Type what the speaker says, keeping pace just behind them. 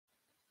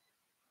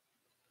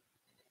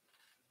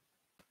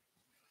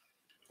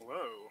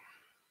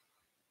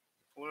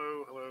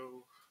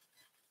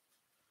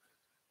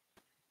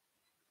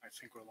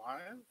think we're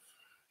live.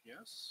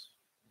 Yes.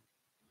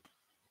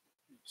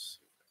 Let's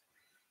see.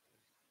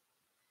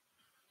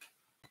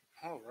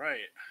 All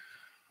right.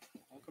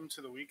 Welcome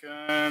to the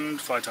weekend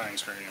fly tying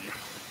stream.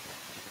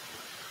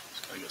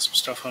 Just gotta get some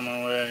stuff on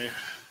my way.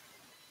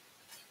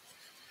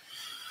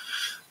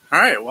 All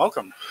right,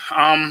 welcome.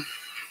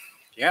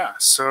 Yeah.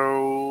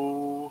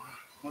 So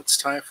let's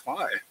tie a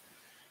fly.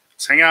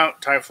 Let's hang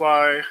out, tie a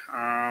fly.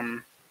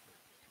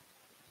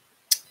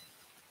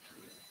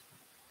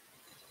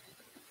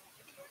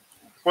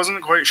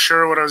 Wasn't quite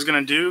sure what I was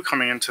going to do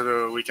coming into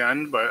the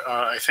weekend, but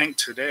I think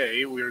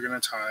today we are going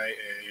to tie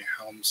a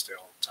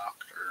Helmsdale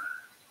Doctor.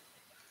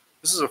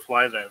 This is a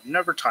fly that I've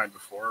never tied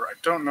before. I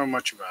don't know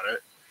much about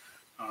it,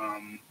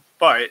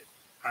 but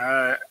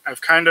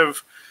I've kind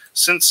of,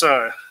 since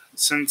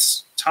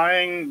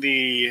tying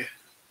the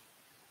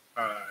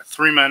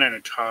 3 men in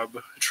a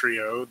tub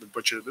trio, the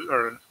butcher,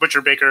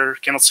 baker,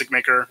 candlestick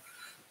maker,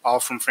 all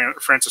from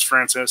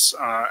Francis,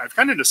 I've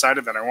kind of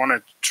decided that I want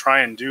to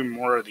try and do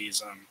more of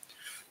these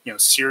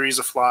series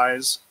of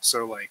flies.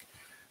 So like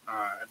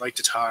I'd like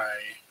to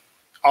tie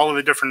all of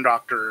the different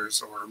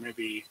doctors, or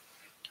maybe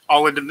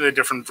all of the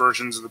different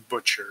versions of the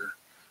butcher.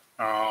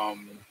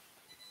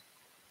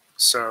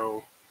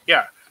 So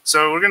yeah,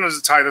 so we're gonna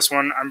tie this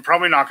one. I'm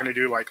probably not gonna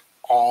do like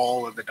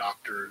all of the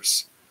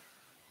doctors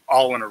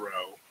all in a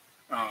row.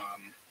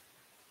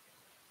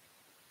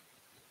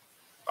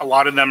 A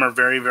lot of them are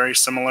very, very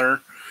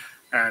similar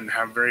and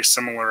have very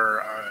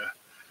similar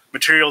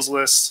materials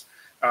lists,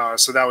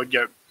 so that would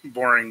get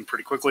boring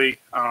pretty quickly.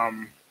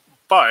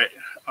 But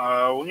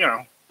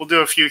we'll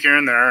do a few here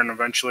and there, and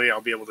eventually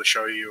I'll be able to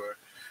show you an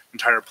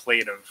entire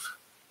plate of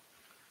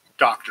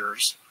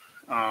doctors.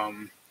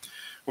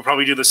 We'll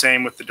probably do the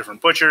same with the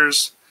different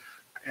butchers,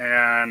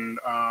 and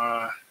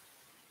I'd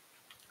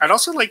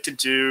also like to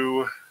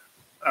do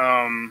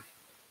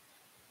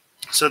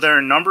so there are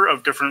a number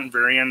of different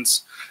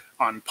variants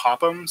on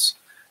pophams,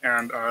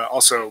 and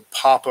also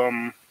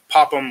popham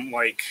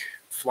like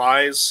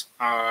flies.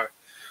 Let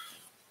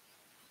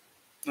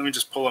me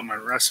just pull up my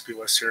recipe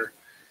list here.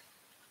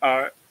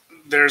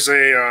 There's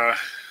a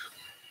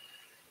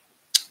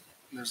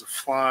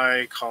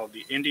fly called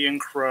the Indian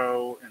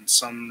crow, in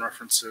some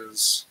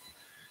references,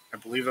 I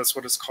believe that's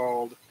what it's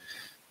called,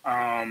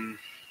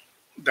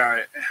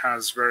 that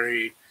has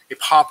a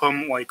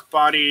popham-like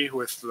body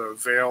with the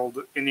veiled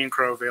Indian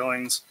crow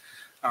veilings.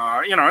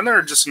 And there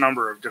are just a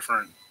number of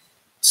different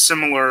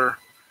similar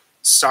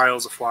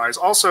styles of flies.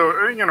 Also,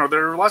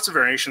 there are lots of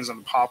variations on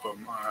the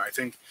popham. I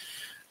think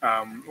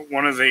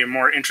one of the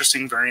more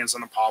interesting variants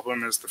on the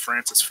popham is the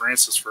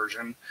Francis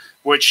version,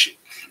 which,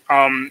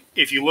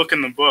 if you look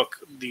in the book,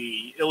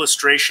 the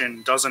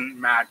illustration doesn't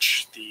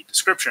match the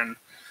description.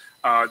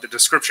 The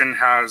description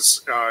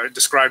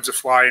describes a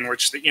fly in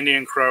which the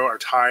Indian crow are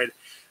tied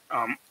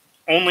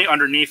only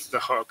underneath the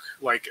hook,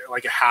 like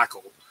a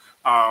hackle,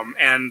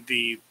 and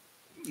the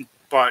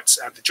butts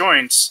at the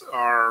joints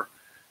are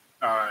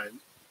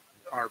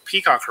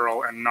peacock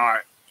herl and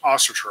not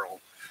ostrich herl.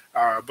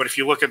 But if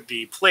you look at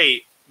the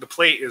plate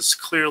is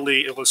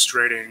clearly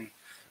illustrating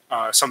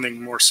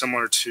something more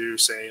similar to,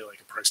 say,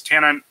 like a Pryce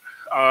Tannat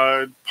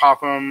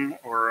popham,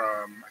 or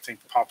I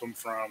think the popham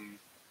from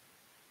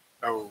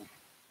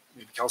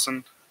maybe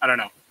Kelson. I don't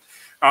know.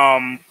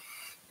 I'd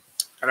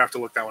have to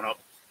look that one up.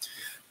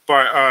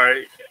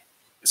 But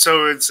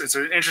so it's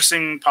an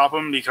interesting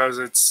popham because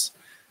it's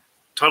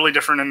totally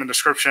different in the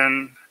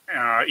description,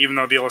 even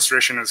though the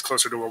illustration is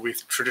closer to what we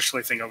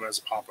traditionally think of as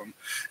a popham.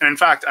 And in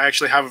fact, I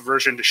actually have a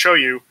version to show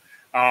you.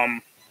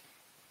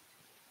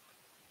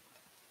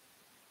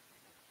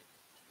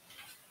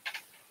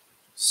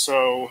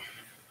 So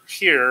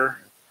here,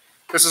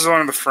 this is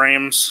one of the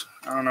frames.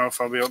 I don't know if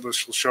I'll be able to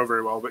show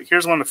very well, but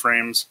here's one of the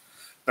frames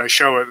that I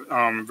show at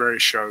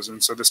various shows.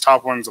 And so this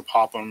top one's a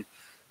popham,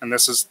 and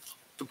this is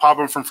the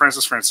popham from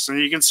Francis. And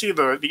you can see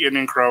the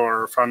Indian crow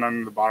are found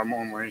on the bottom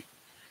only.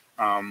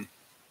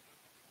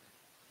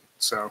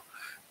 So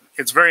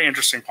it's very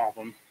interesting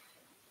popham.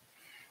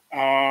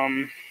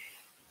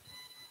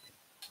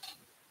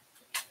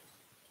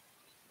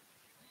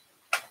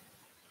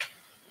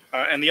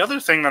 And the other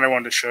thing that I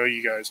wanted to show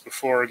you guys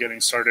before getting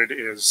started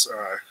is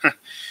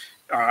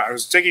I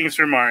was digging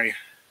through my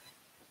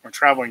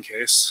traveling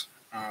case,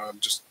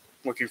 just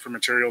looking for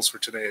materials for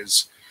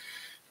today's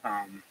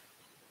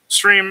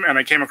stream, and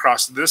I came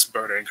across this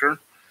boat anchor.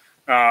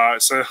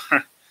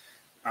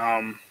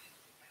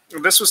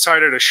 This was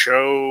tied at a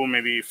show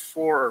maybe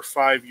 4 or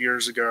 5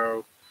 years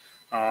ago.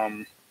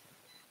 I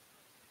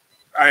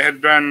had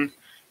been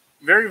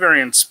very, very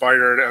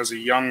inspired as a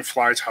young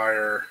fly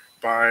tyer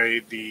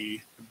by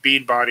the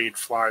bead-bodied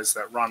flies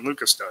that Ron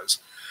Lucas does.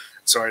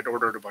 So I'd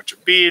ordered a bunch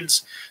of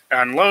beads,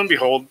 and lo and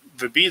behold,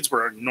 the beads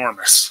were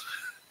enormous.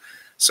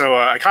 So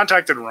I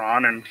contacted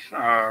Ron and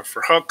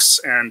for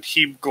hooks, and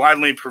he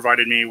gladly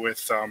provided me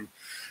with, I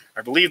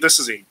believe this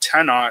is a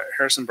 10-aught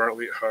Harrison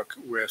Bartlett hook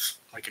with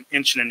like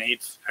 1 1/8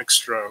 inch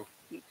extra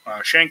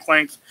shank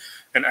length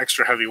and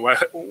extra heavy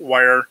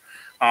wire.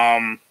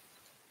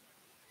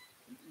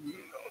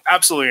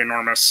 Absolutely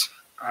enormous.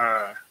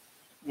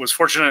 was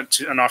fortunate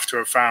enough to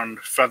have found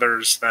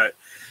feathers that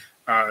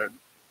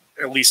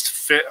at least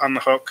fit on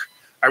the hook.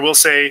 I will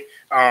say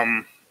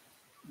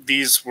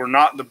these were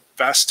not the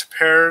best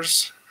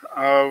pairs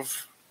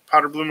of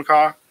powder blue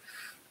macaw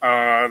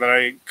that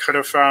I could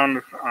have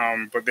found,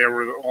 but they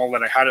were all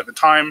that I had at the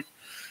time.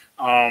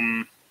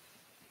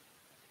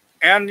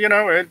 And, you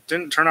know, it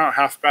didn't turn out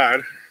half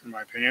bad, in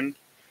my opinion.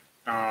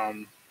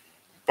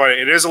 But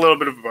it is a little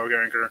bit of a bug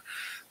anchor.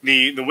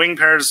 The wing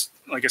pairs,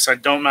 like I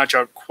said, don't match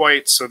up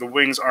quite, so the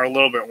wings are a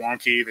little bit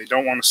wonky. They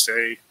don't want to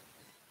stay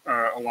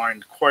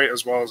aligned quite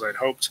as well as I'd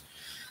hoped.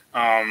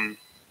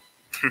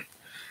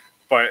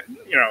 But,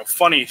 you know,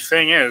 funny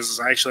thing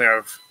is I actually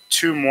have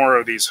 2 more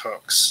of these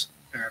hooks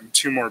and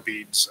 2 more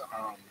beads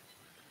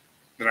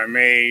that I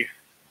may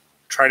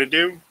try to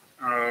do.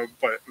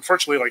 But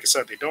unfortunately, like I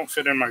said, they don't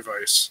fit in my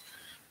vise.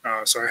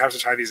 So I have to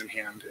tie these in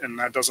hand, and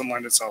that doesn't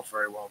lend itself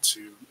very well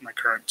to my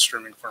current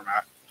streaming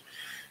format.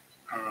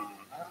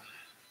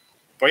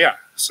 But yeah,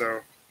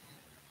 so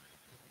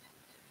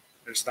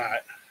there's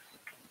that.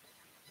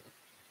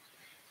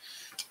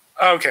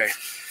 Okay.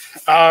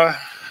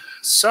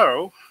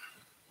 So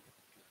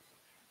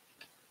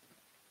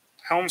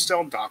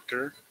Helmsdale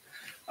Doctor.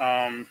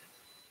 We're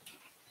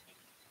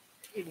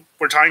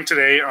tying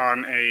today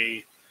on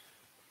I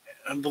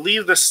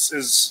believe this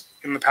is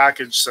in the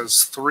package,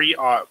 says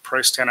 3/0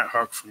 Pryce Tannat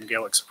hook from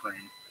Gaelic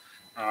Supreme.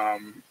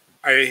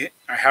 I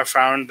have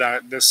found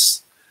that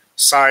this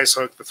size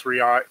hook, the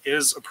 3/0,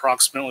 is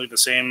approximately the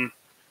same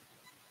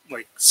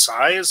like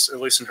size, at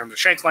least in terms of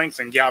shank length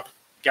and gap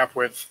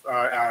width,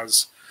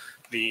 as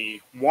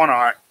the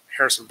 1/0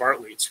 Harrison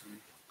Bartlett's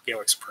from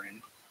Gaelic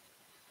Supreme.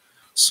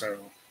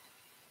 So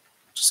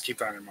just keep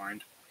that in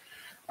mind.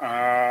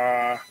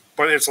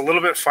 But it's a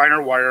little bit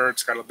finer wire.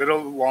 It's got a bit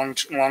of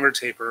longer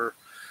taper.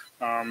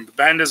 The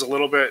bend is a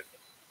little bit,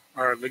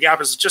 or the gap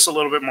is just a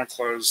little bit more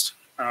closed.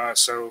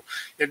 So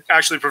it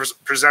actually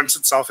presents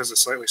itself as a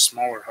slightly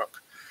smaller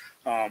hook,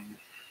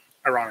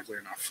 ironically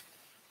enough.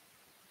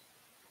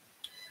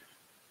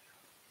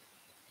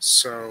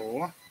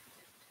 So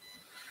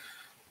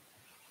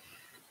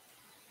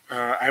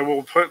I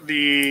will put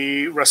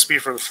the recipe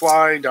for the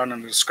fly down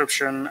in the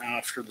description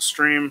after the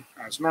stream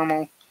as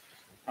normal.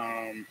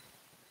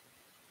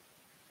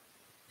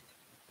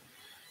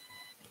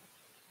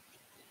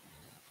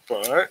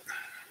 But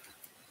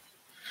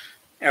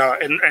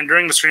and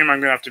during the stream, I'm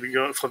going to have to be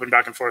flipping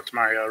back and forth to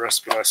my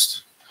recipe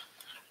list.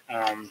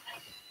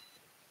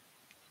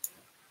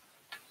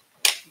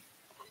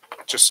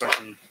 Just so I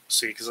can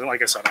see, because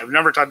like I said, I've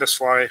never tied this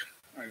fly,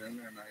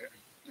 and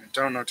I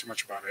don't know too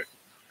much about it.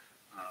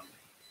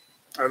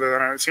 Other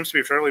than it seems to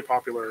be a fairly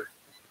popular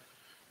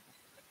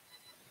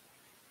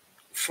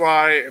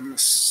fly in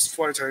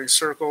fly tying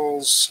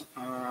circles.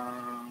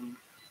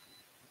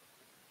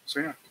 So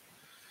yeah.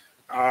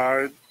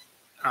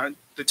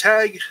 The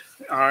tag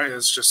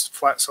is just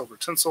flat silver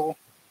tinsel.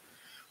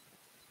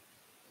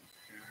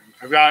 And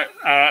I've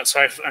got, so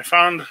I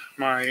found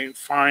my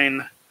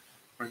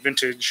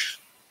vintage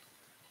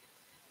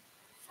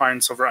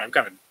fine silver. I've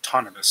got a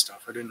ton of this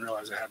stuff. I didn't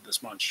realize I had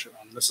this much.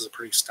 This is a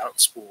pretty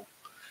stout spool.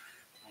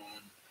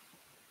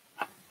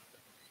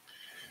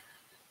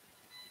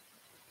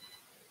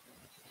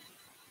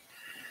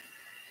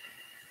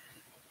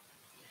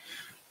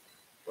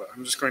 But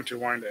I'm just going to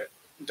wind it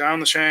down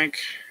the shank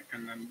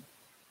and then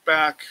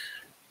back.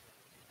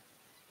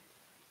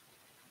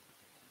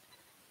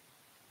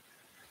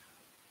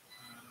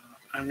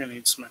 I'm going to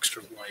need some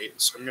extra light,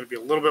 so I'm going to be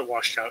a little bit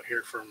washed out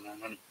here for a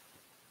moment.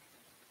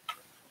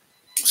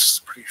 This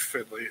is pretty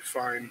fiddly,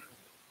 fine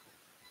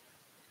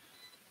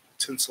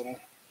tinsel.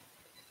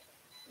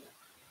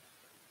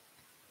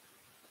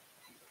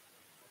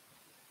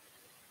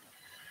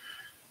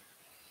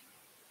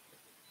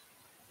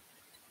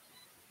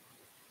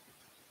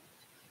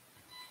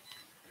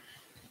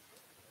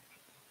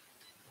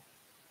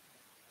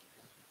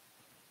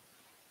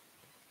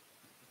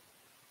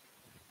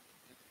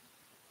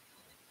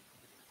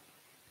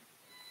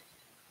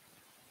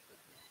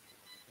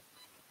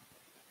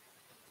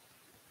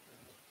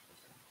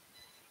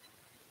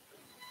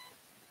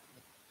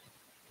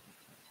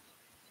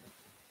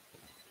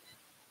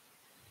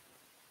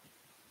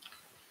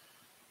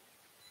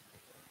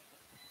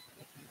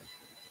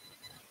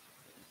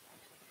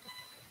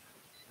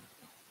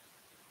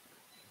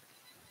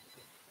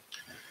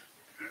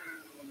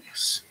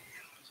 See,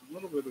 there's a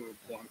little bit of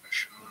a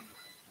blemish on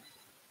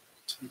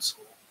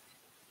tinsel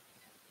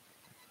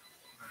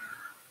there.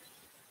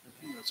 I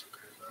think that's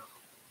okay though.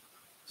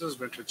 This is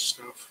vintage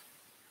stuff.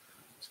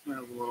 It's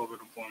gonna have a little bit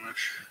of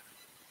blemish.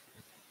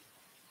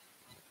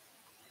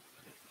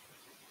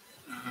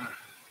 I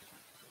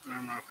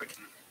don't know if I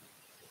can do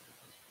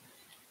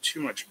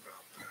too much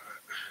about that.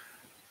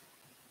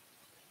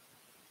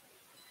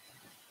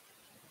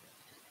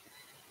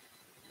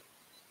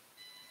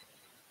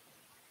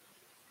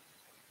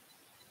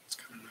 It's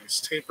got a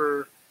nice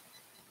taper. Of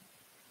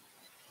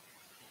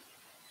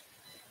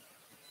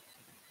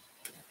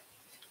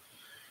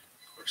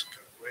course, I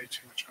got way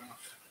too much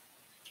off.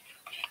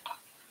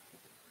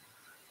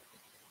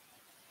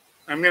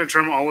 I'm going to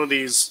trim all of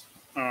these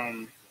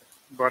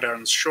butt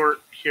ends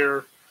short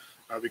here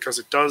because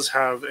it does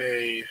have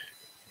a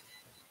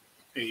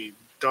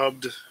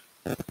dubbed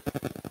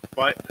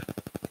butt,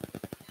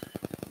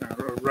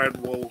 a red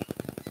wool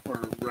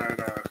or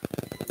red.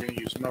 I'm going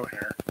to use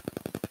mohair,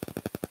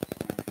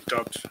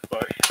 dubbed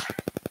butt.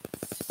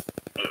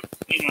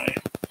 In my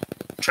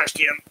trash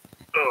can.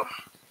 Ugh.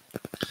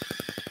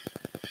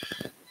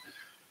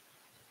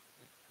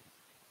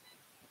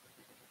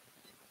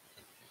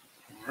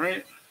 All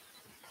right.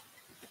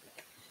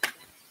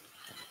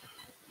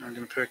 I'm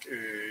going to pick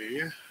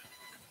a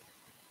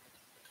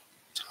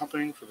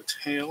topping for the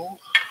tail.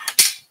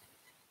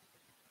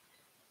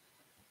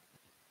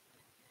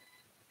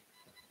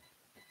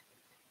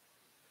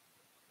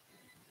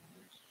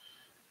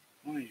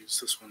 I want to use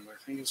this one, but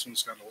I think this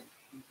one's got a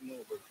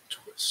little bit of a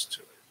twist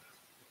to it.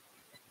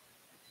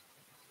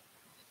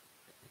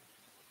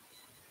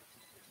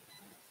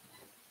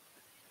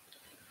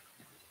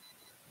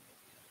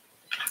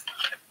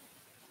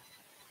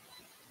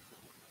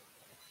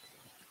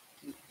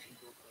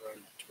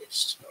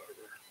 Twist, however.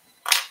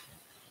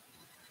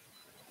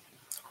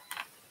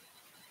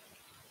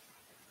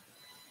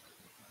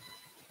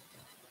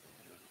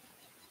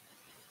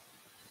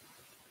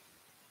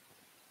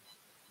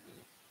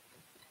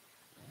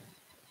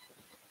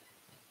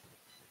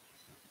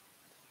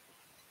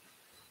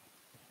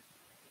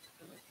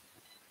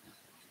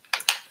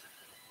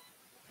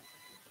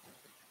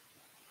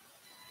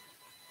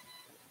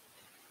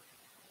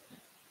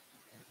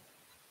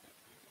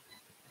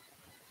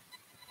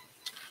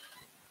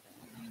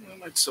 That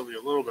might still be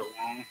a little bit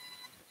long.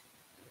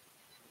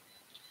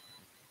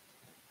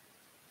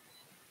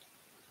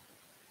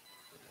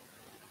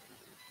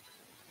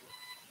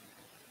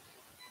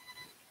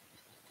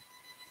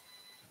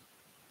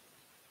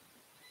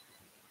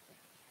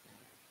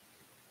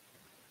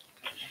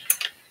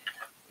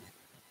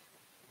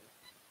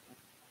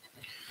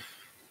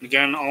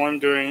 Again, all I'm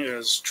doing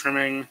is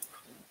trimming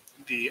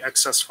the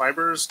excess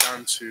fibers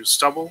down to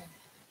stubble,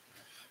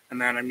 and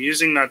then I'm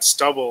using that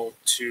stubble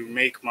to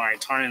make my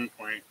tie-in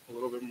point a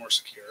little bit more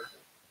secure.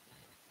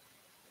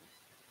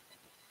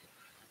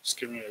 Just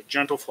giving it a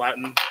gentle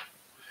flatten. And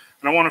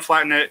I want to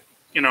flatten it,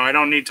 I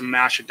don't need to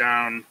mash it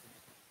down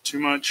too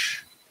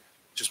much.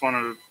 Just want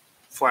to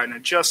flatten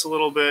it just a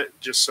little bit,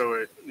 just so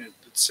it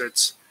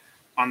sits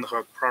on the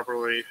hook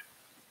properly.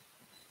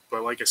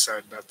 But like I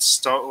said,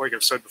 like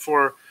I've said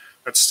before,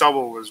 that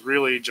stubble was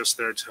really just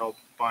there to help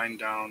bind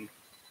down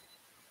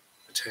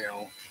the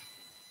tail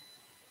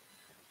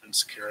and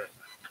secure it.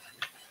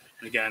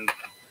 And again,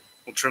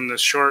 we'll trim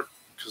this short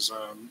because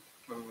the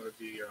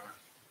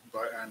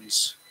butt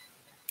ends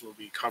will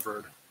be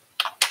covered.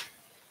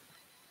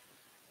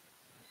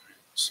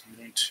 So I'm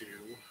going to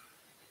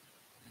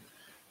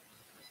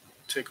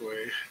take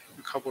away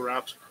a couple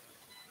wraps,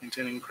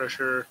 maintaining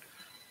pressure.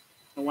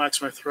 I'll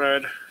wax my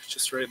thread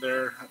just right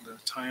there at the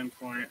tie-in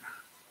point.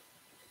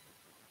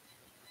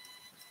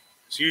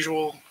 As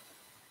usual,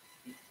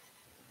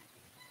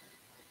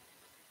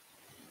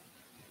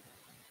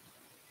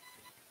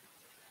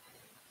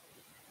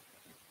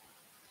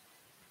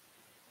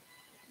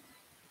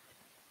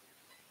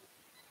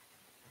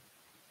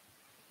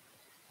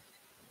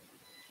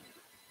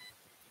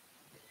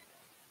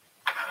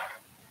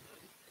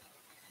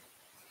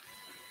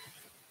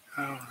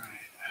 all right,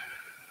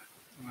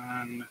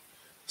 and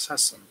this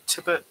has some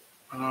tippet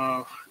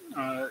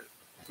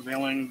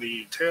veiling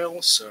the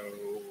tail, so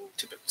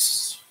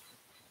tippets.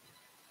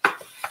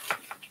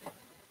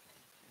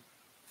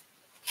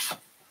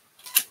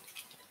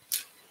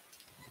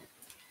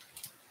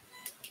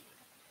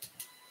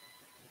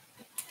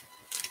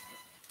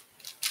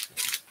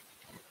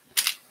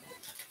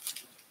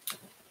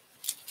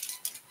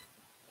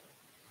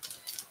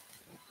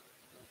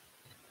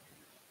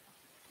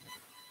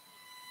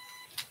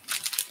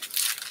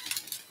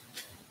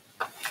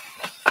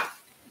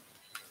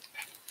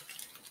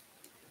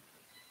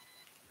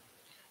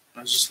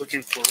 I was just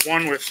looking for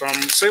one with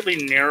slightly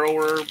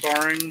narrower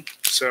barring.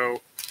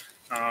 So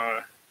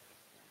if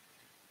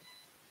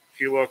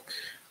you look,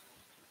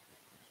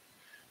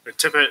 the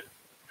tippet,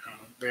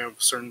 they have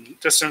a certain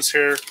distance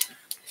here.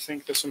 I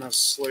think this one has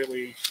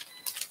slightly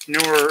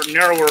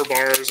narrower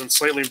bars and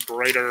slightly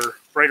brighter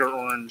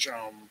orange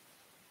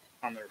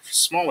on their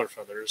smaller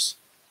feathers.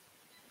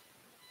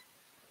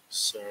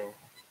 So,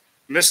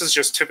 and this is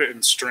just tippet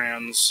and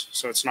strands,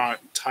 so it's not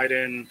tied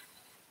in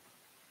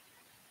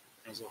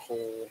as a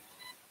whole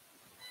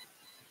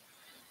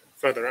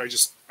feather.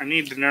 I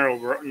need the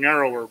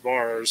narrower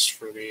bars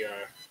for the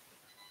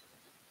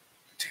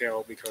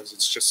tail because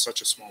it's just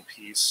such a small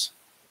piece.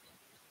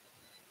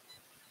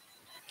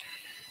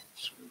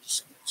 So we're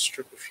just going to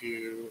strip a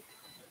few.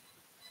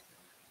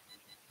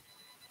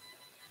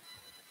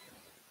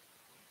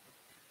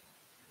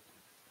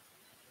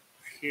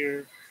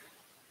 Here.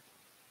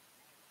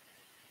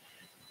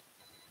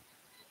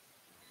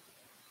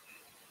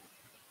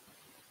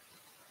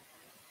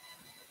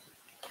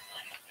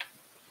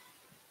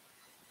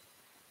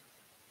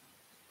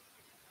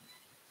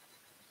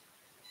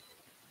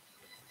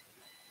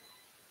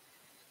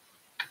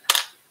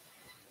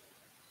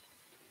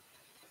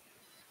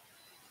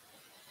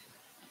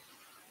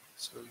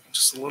 So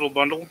just a little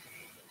bundle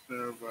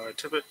of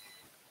tippet.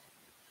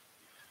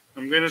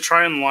 I'm going to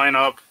try and line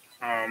up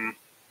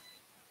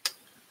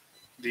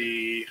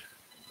the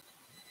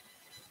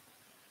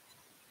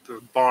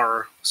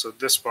bar, so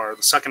this bar,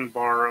 the second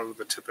bar of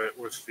the tippet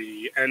with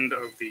the end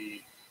of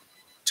the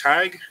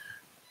tag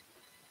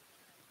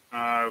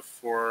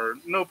for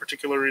no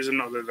particular reason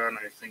other than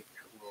I think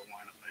it will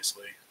line up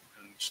nicely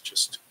and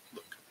just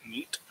look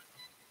neat.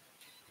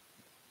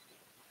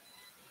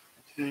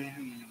 Okay,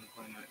 I'm going to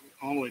line that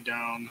all the way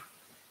down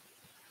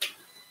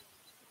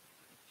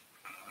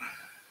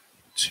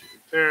to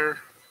there.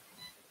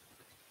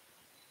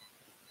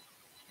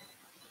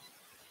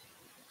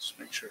 Just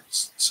make sure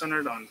it's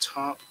centered on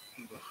top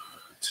of the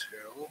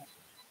tail.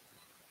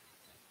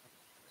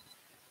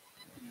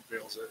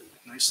 Veils it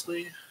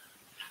nicely.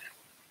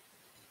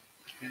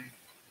 Okay.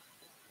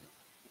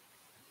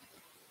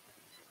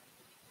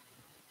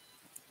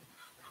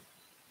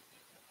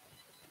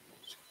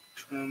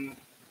 Trim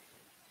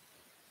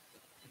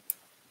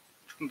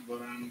the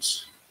butt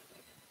ends.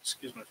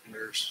 Excuse my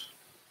fingers.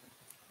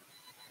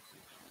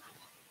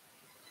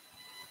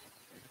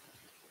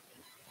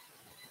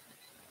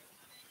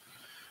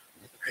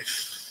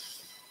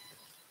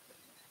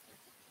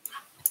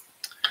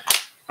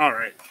 All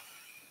right.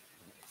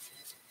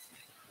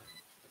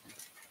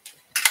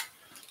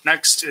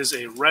 Next is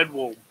a red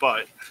wool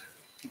butt,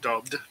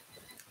 dubbed.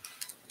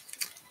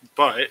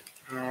 But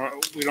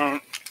I'm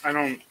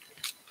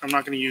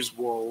not going to use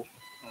wool.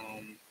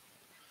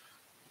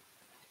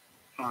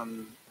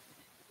 On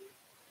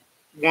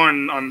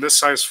this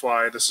size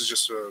fly, this is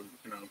just a,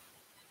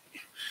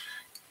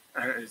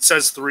 it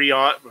says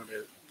 3/0, but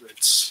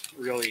it's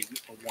really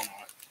a 1/0.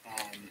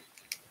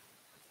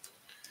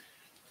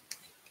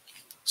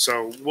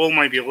 So wool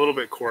might be a little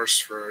bit coarse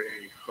for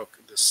a hook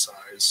this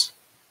size,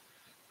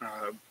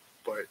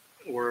 but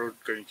we're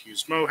going to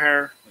use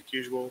mohair like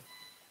usual.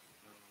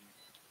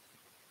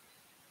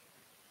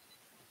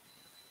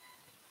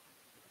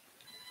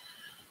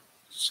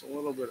 Just a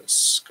little bit of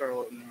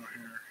scarlet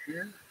mohair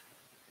here.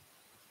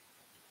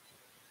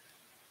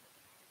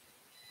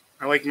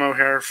 I like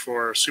mohair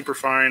for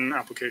superfine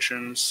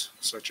applications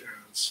such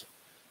as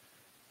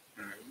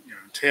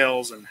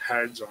tails and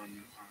heads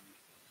on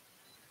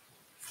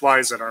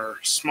flies that are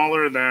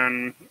smaller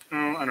than,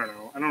 I don't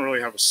know. I don't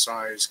really have a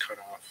size cut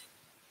off.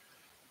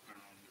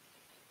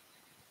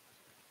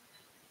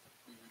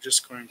 I'm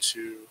just going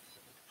to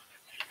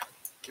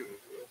give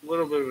it a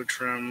little bit of a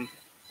trim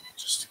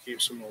just to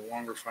keep some of the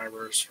longer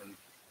fibers from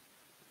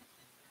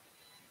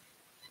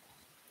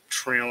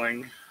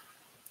trailing.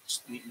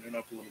 Just neaten it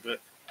up a little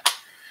bit.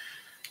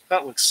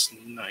 That looks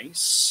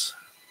nice.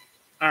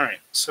 All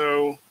right,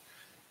 so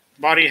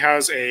the body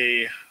has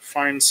a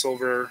fine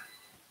silver,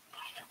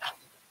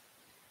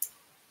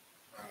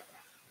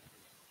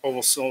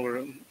 oval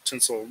silver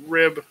tinsel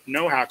rib,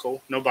 no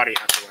hackle, no body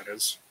hackle, that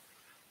is.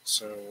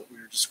 So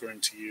we're just going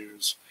to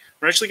use,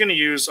 we're actually going to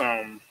use,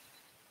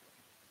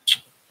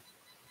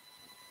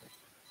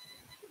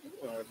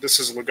 this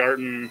is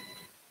Lagarten,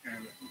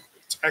 and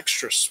it's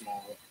extra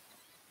small.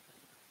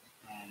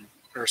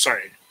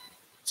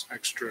 It's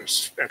extra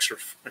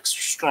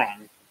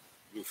strong.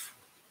 Oof.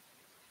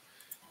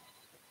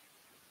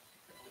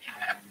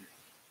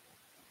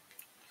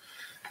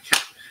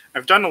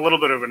 I've done a little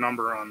bit of a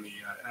number on the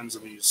ends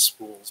of these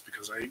spools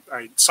because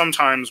I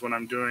sometimes when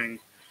I'm doing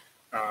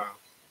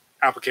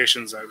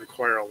applications that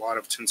require a lot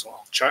of tinsel,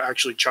 I'll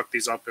actually chuck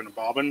these up in a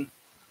bobbin.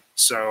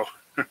 So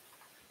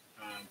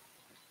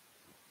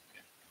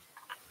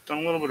done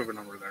a little bit of a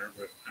number there,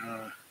 but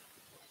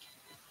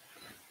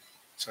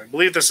so I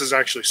believe this is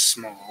actually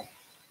small.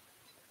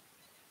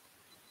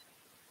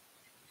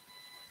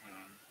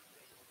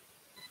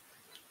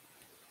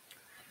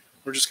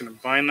 We're just going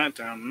to bind that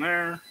down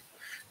there.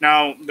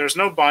 Now, there's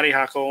no body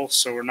hackle,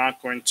 so we're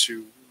not going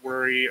to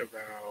worry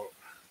about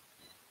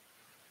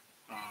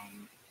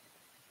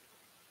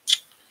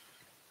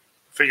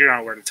figuring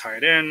out where to tie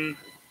it in.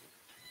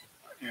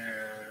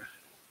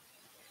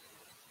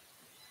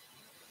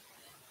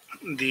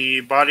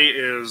 The body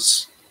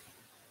is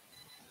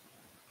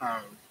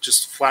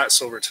just flat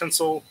silver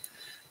tinsel,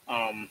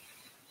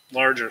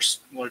 large or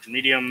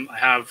medium. I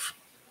have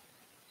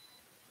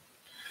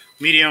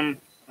medium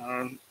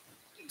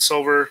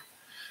silver.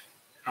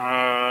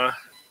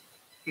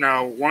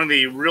 Now, one of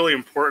the really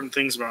important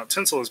things about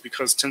tinsel is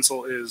because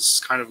tinsel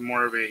is kind of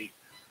more of a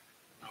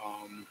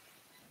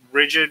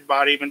rigid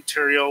body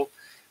material,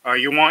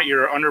 you want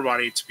your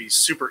underbody to be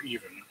super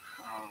even.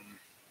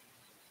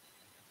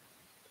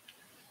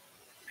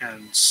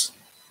 And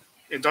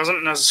it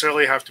doesn't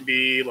necessarily have to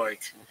be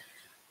like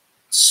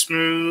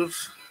smooth.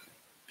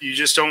 You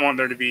just don't want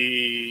there to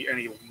be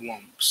any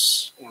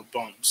lumps or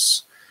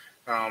bumps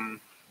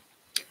in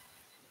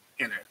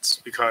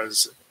it,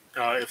 because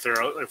if there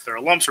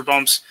are lumps or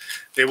bumps,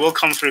 they will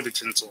come through the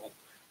tinsel,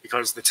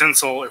 because the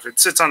tinsel, if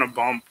it sits on a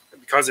bump,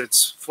 because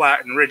it's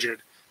flat and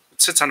rigid,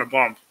 it sits on a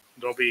bump,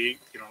 there'll be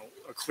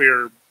a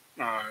clear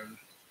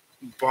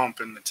bump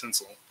in the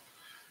tinsel.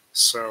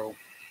 So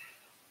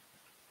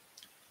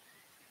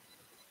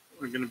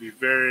we're going to be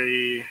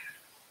very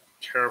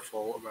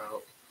careful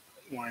about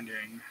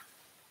winding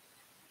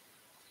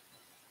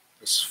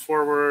this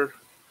forward.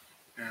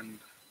 And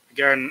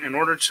again, in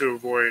order to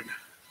avoid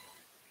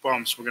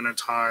bumps, we're going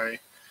to tie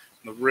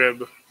the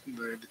rib,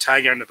 the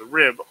tag end of the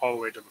rib, all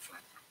the way to the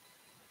front.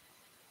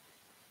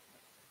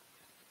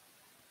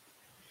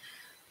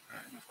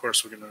 And of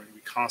course, we're going to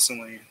be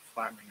constantly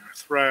flattening our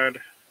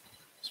thread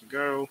as we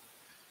go.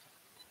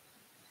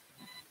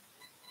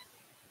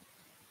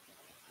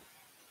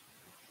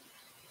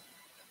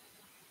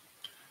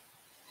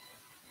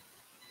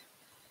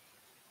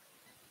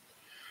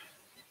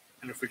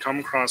 And if we come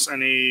across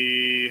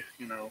any,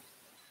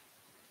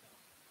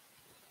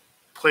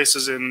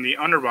 places in the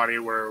underbody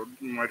where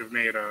we might have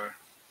made a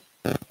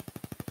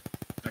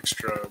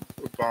extra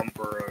bump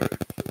or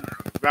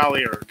a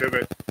valley or a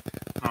divot,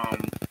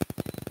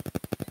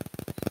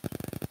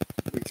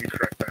 we can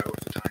correct that with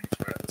the tying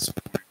thread at this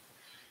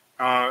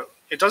point.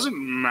 It doesn't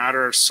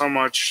matter so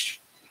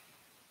much.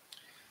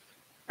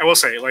 I will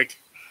say,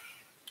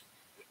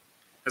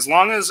 as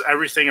long as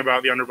everything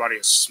about the underbody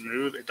is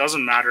smooth, it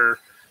doesn't matter,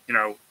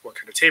 what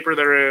kind of taper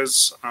there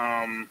is,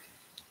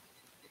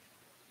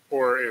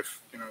 or if,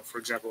 for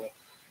example,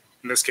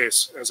 in this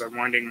case, as I'm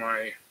winding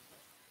my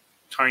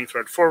tying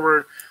thread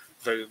forward,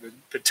 the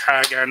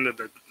tag end of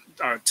the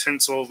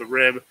tinsel, the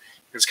rib,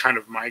 is kind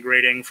of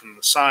migrating from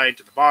the side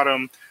to the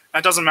bottom.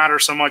 That doesn't matter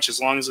so much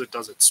as long as it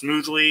does it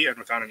smoothly and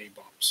without any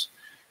bumps.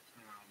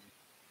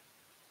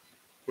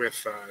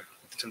 With the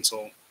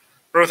tinsel,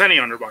 or with any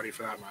underbody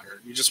for that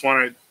matter, you just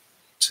want it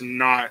to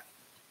not,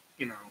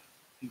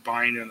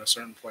 bind in a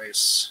certain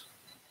place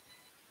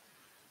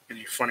in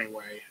a funny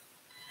way.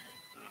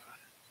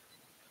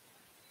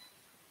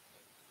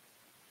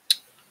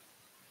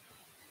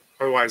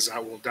 Otherwise,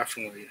 that will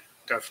definitely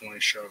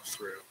show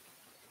through.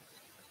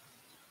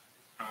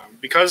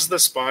 Because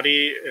this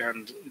body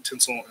and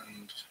tinsel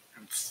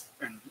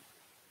and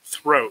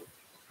throat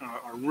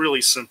are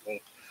really simple,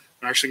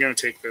 I'm actually going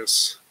to take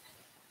this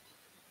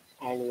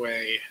all the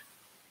way.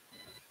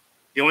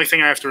 The only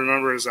thing I have to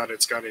remember is that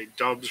it's got a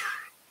dubbed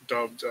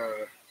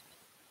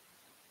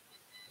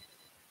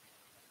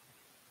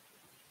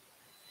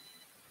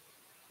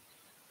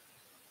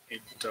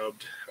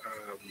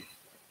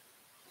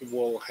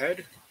wool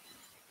head.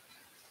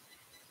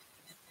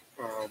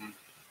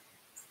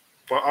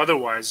 But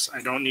otherwise,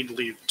 I don't need to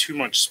leave too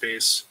much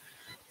space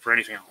for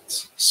anything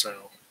else.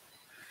 So,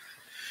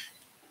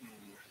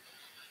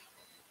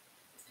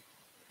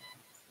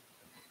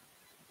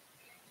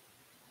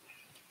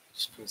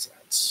 suppose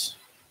that's.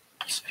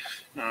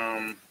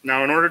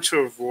 Now, in order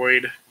to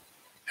avoid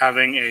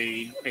having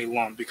a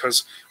lump,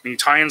 because when you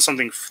tie in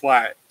something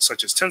flat,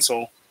 such as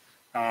tinsel,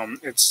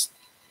 it's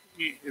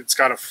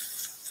got to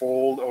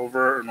fold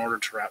over in order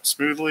to wrap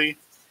smoothly.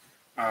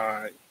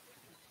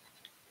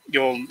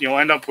 You'll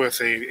end up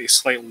with a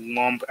slight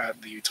lump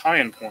at the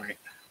tie-in point.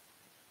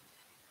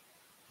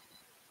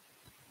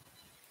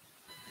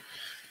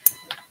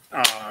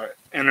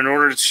 And in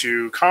order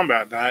to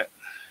combat that,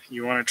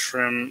 you want to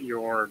trim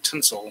your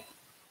tinsel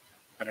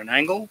at an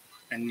angle,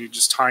 and you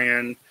just tie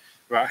in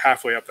about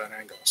halfway up that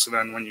angle. So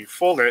then when you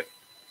fold it,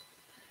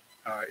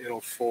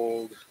 it'll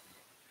fold,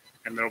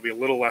 and there'll be a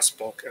little less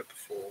bulk at the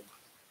fold.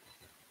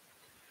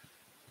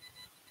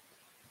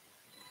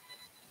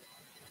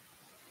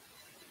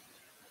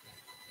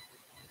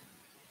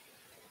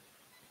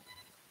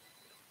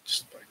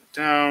 Just bite it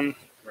down,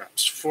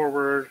 wraps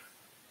forward,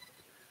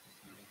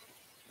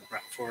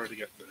 wrap forward to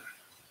get the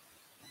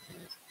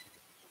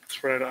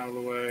thread out of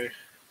the way.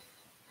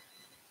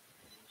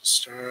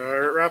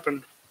 Start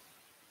wrapping.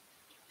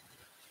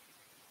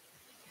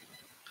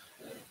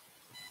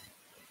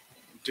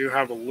 Do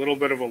have a little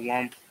bit of a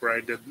lump where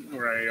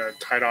I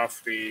tied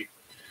off the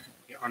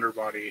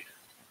underbody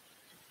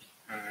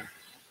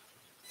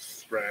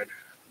thread,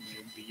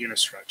 the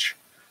unistretch.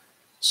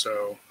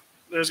 So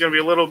there's going to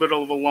be a little bit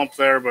of a lump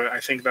there, but I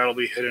think that'll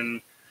be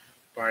hidden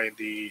by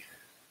the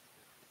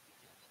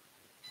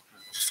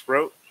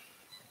throat.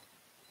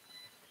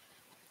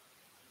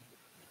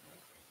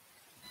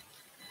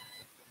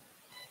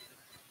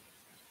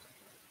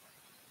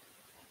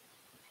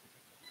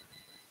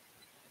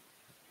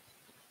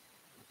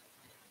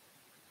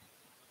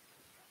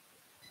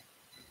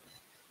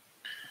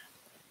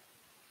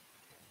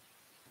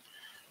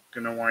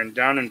 Going to wind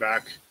down and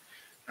back.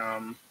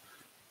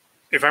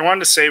 If I wanted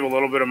to save a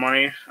little bit of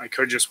money, I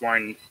could just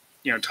wind,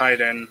 tie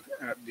it in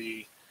at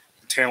the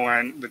tail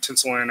end, the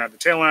tinsel in at the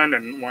tail end,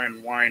 and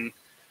wind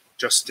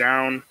just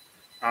down.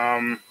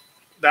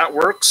 That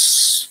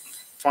works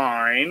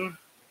fine,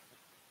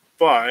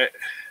 but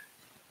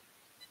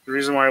the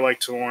reason why I like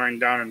to wind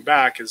down and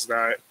back is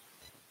that,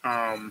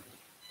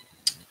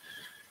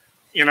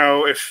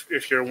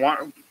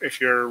 if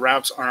your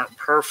wraps aren't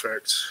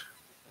perfect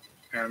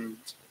and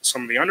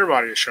some of the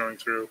underbody is showing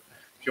through,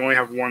 if you only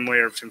have one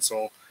layer of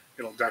tinsel,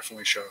 it'll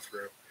definitely show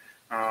through.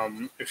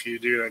 If you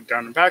do a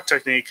down and back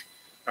technique,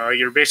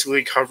 you're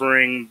basically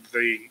covering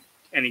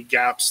any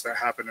gaps that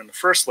happen in the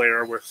first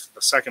layer with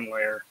the second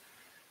layer,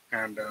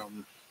 and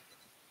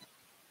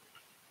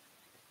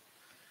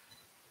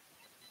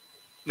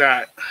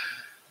that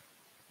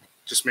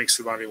just makes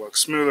the body look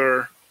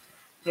smoother,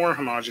 more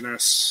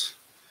homogeneous.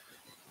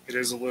 It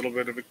is a little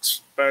bit of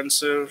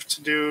expensive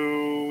to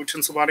do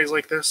tinsel bodies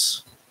like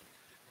this,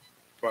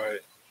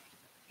 but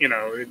you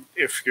know,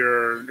 if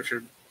you're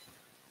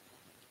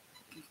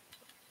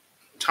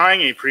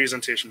tying a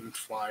presentation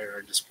fly or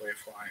a display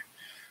fly,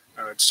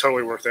 it's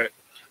totally worth it,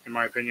 in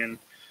my opinion,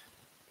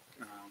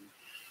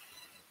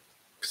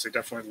 because they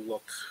definitely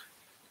look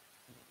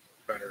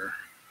better.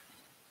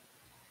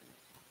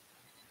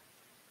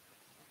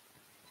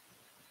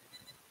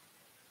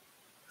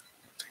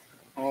 Take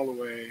that all the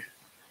way,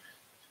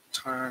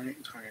 tie it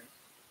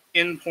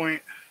in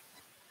point,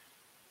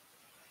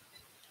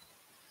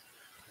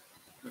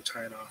 and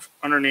tie it off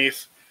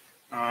underneath.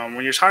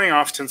 When you're tying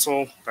off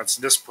tinsel that's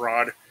this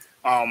broad,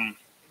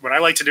 what I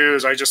like to do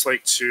is I just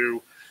like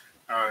to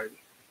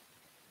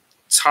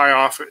tie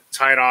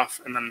it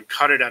off, and then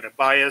cut it at a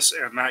bias,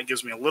 and that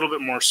gives me a little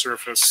bit more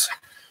surface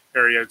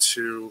area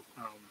to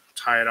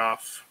tie it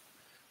off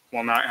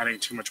while not adding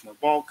too much more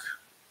bulk.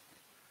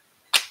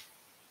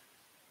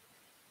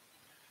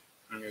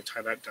 I'm going to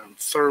tie that down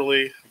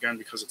thoroughly, again,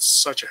 because it's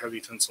such a heavy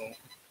tinsel.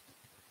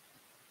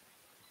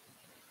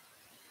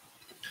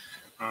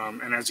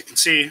 And as you can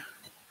see,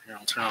 here,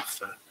 I'll turn off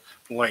the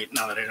light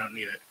now that I don't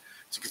need it.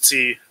 As you can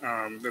see,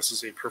 this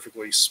is a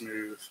perfectly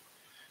smooth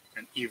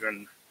and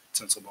even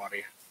tinsel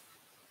body.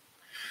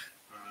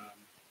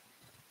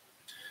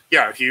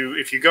 Yeah, if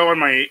you go on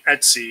my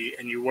Etsy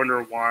and you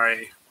wonder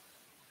why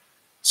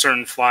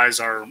certain flies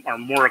are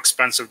more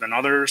expensive than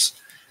others,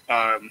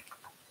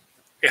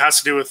 it has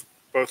to do with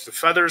both the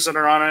feathers that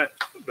are on it,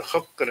 the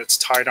hook that it's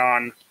tied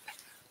on,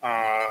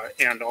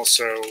 and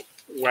also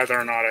whether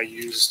or not I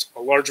used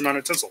a large amount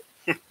of tinsel.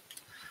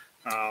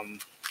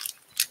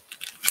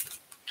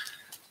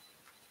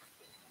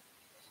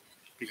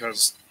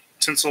 Because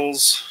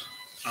tinsels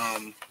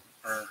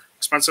are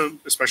expensive,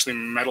 especially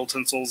metal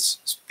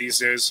tinsels these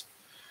days.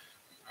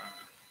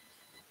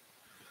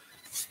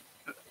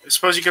 I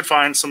suppose you could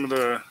find some of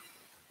the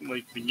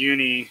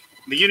uni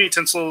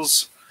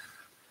tinsels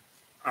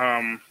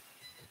are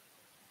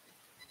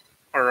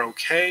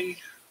okay.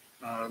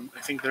 I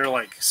think they're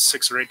like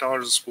 $6 or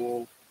 $8 a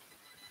spool.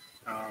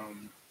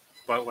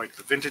 But like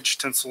the vintage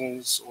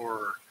tinsels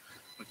or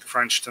like the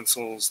French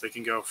tinsels, they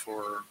can go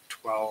for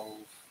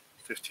 $12,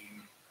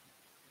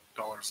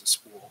 $15 a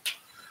spool.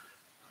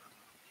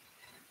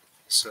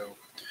 So,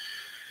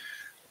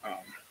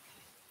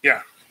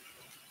 yeah.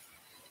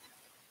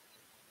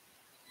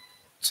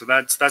 So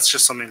that's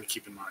just something to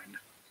keep in mind.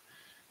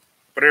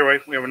 But anyway,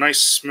 we have a nice,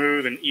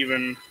 smooth, and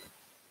even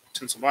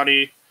tinsel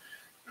body.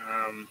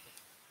 I'm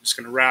just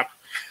going to wrap,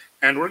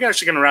 and we're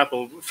actually going to wrap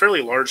a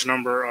fairly large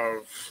number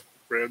of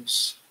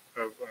ribs,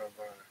 of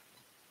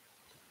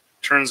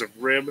turns of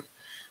rib,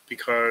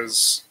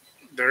 because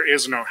there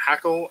is no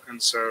hackle,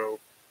 and so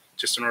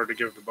just in order to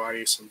give the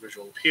body some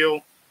visual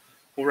appeal,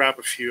 we'll wrap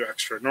a few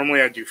extra.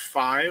 Normally I do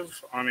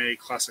 5 on a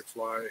classic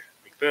fly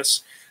like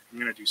this. I'm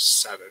going to do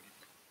 7.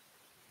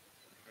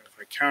 If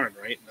I counted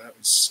right, that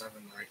was 7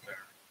 right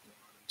there. 1,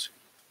 2,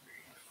 3,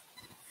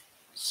 4,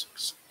 5,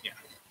 6. Yeah.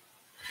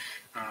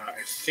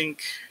 I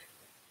think,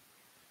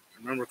 if I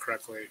remember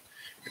correctly,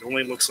 it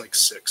only looks like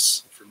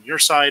 6 from your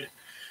side,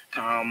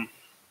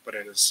 but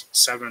it is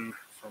 7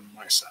 from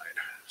my side.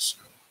 So,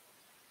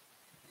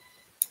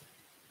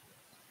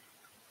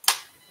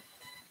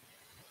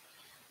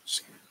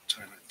 just going to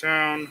tie that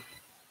down.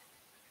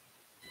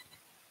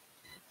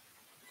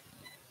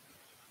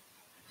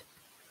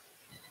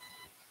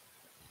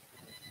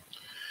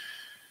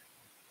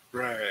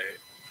 Right.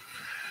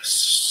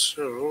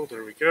 So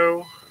there we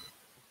go.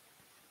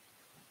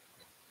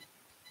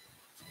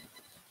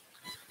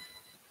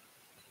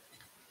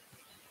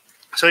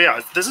 So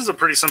yeah, this is a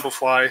pretty simple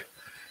fly.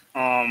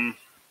 Nothing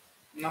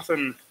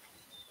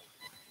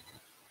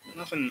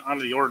out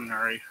of the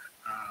ordinary.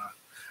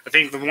 I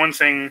think the one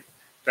thing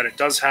that it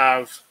does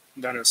have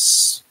that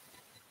is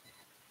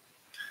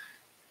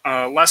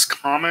less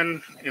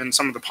common in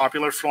some of the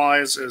popular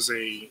flies is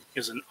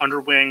an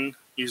underwing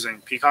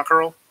using peacock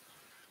herl.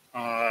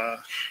 You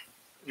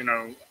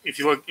know, if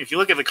you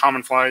look at the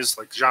common flies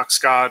like Jacques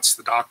Scott's,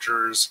 the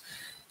Doctors,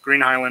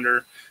 Green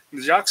Highlander,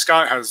 the Jacques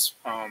Scott has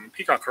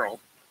peacock herl.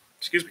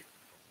 Excuse me,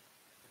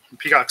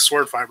 peacock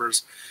sword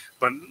fibers,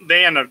 but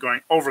they end up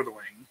going over the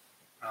wing,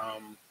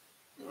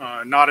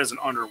 not as an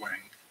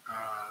underwing.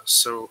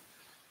 So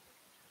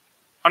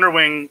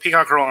underwing,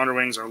 peacock herl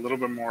underwings are a little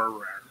bit more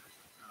rare.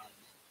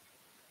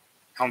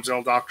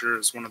 Helmsdale Doctor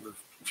is one of the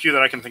few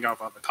that I can think of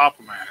off the top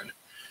of my head.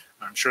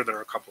 I'm sure there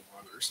are a couple of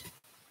others.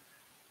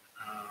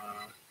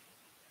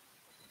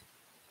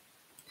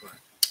 But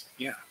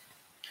yeah.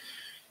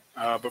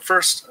 But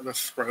first, the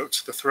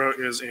throat. The throat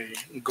is a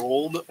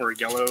gold or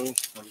yellow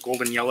or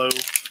golden yellow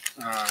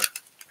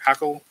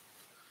hackle.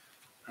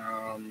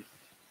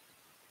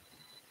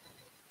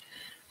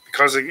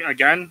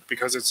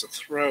 Because it's a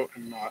throat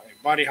and not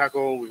a body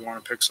hackle, we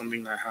want to pick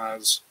something that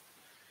has,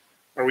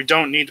 or we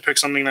don't need to pick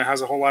something that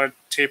has a whole lot of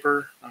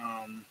taper.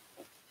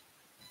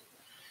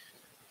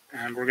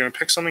 And we're going to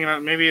pick something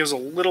that maybe is a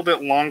little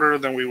bit longer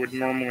than we would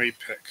normally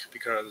pick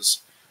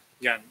because,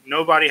 again,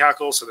 no body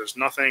hackle, so there's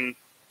nothing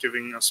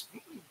giving us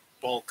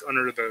bulk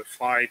under the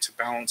fly to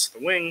balance the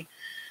wing.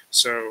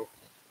 So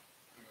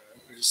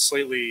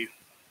slightly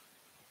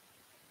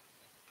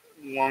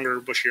longer,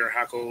 bushier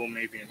hackle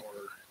may be in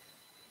order.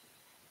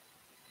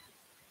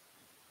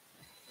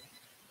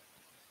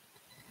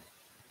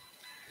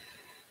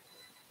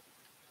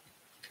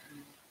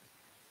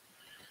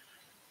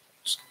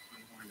 Just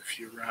unwind a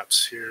few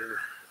wraps here.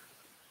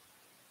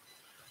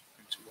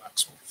 To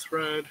wax my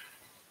thread.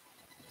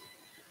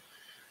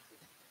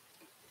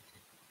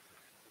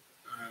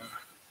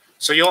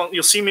 So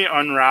you'll see me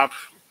unwrap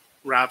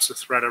wraps of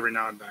thread every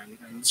now and then,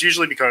 and it's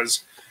usually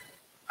because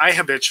I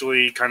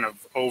habitually kind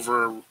of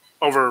over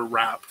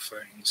wrap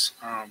things.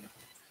 And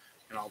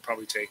I'll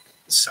probably take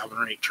 7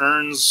 or 8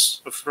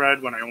 turns of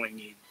thread when I only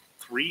need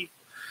 3.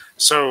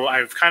 So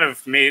I've kind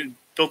of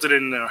built it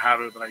into a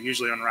habit that I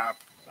usually unwrap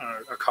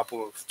a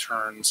couple of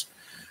turns.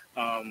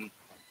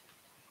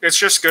 It's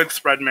just good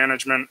thread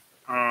management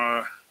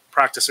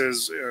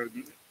practices,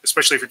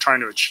 especially if you're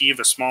trying to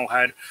achieve a small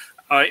head.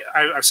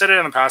 I've said it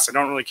in the past, I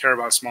don't really care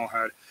about a small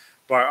head,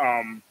 but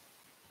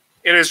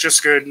it is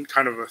just good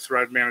kind of a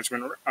thread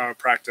management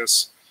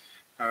practice.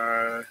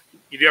 You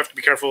do have to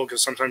be careful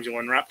because sometimes you'll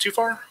unwrap too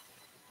far,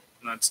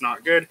 and that's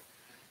not good.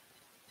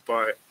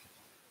 But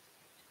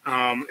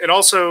it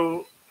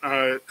also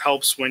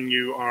helps when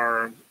you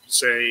are,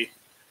 say,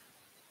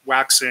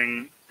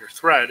 waxing your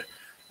thread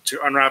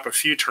to unwrap a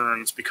few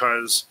turns,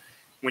 because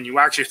when you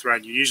wax your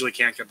thread, you usually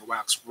can't get the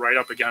wax right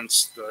up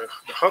against the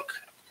hook,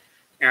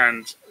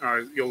 and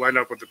you'll end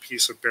up with a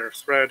piece of bare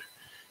thread.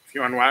 If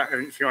you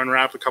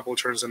unwrap a couple of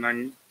turns and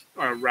then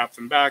wrap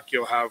them back,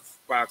 you'll have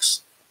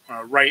wax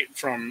right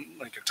from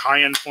like a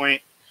tie-in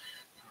point.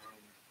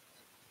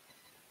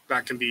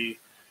 That can be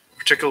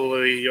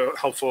particularly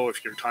helpful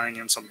if you're tying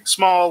in something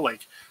small,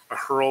 like a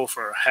herl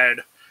for a head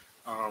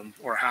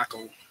or a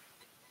hackle.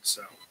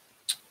 So.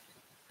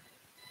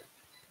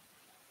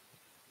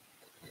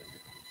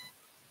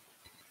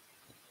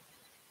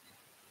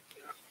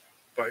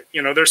 But,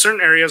 there's certain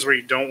areas where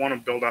you don't want to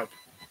build up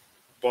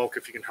bulk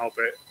if you can help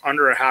it.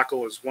 Under a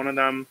hackle is one of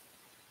them,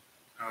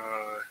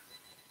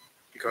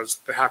 because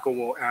the hackle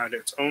will add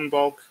its own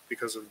bulk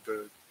because of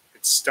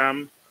its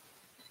stem.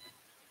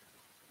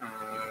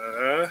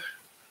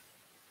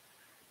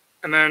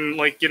 And then,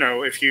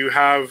 if you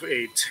have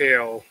a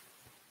tail,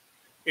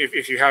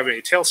 if you have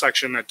a tail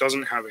section that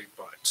doesn't have a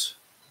butt,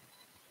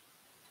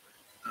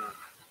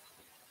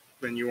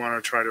 then you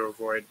want to try to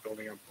avoid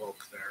building up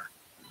bulk there.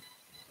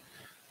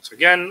 So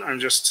again, I'm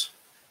just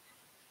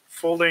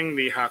folding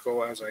the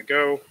hackle as I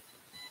go,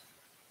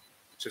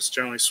 just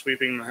generally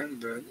sweeping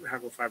the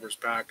hackle fibers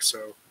back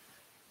so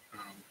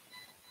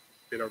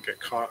they don't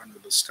get caught under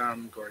the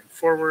stem going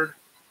forward.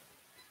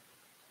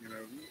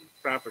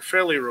 Wrap a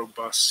fairly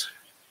robust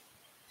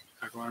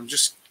hackle. I'm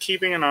just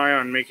keeping an eye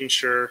on making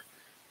sure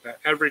that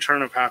every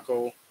turn of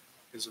hackle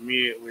is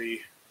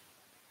immediately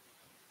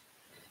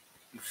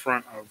in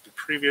front of the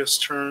previous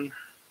turn.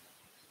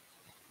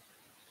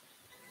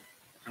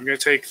 I'm going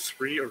to take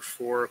 3 or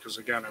 4 because,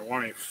 again, I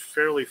want a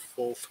fairly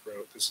full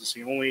throat. This is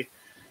the only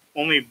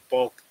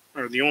bulk,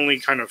 or the only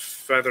kind of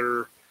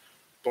feather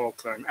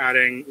bulk that I'm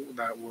adding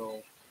that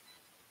will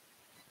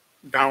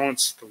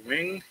balance the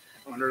wing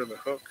under the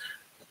hook.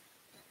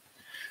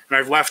 And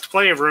I've left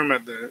plenty of room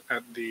at the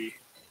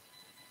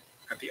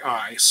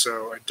eye,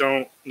 so I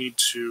don't need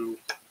to.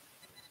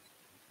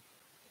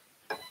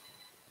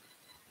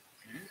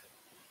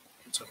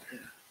 What's up here?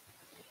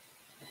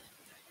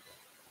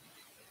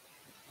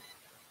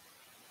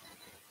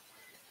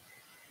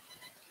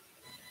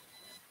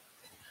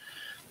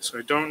 So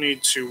I don't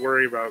need to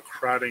worry about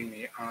crowding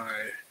the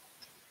eye.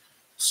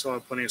 Still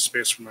have plenty of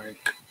space for my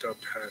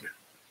dubbed head.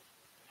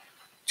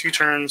 2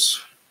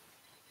 turns.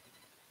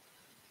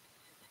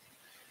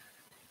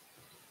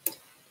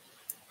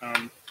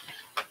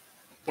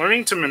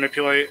 Learning to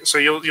manipulate. So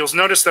you'll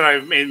notice that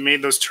I've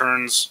made those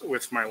turns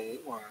with my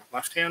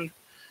left hand.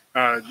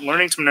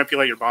 Learning to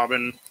manipulate your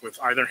bobbin with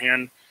either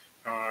hand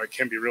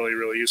can be really,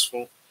 really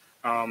useful.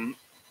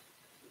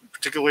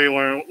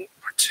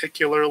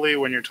 Particularly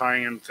when you're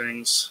tying in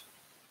things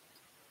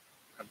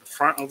at the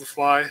front of the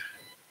fly.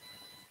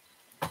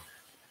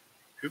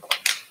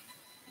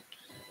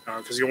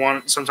 Because you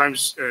want,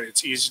 sometimes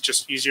it's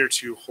easier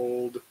to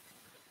hold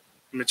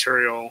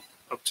material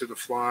up to the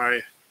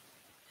fly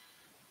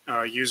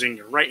using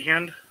your right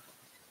hand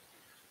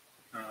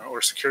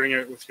or securing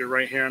it with your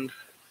right hand.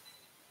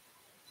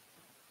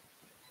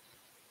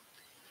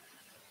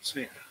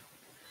 So yeah,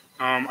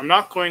 I'm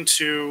not going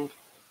to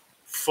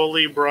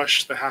fully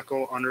brush the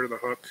hackle under the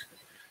hook.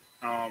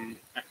 I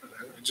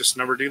just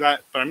never do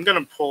that, but I'm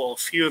going to pull a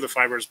few of the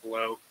fibers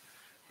below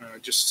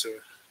just to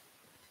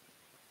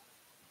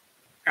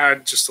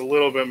add just a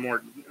little bit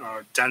more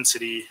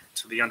density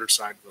to the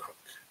underside of the hook.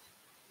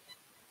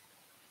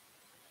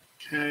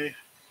 Okay,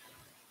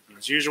 and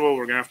as usual,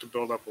 we're going to have to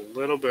build up a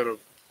little bit of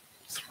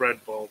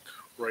thread bulk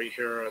right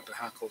here at the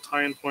hackle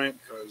tie-in point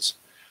because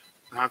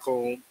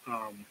hackle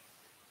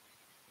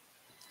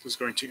is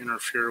going to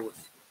interfere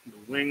with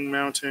the wing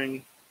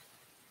mounting.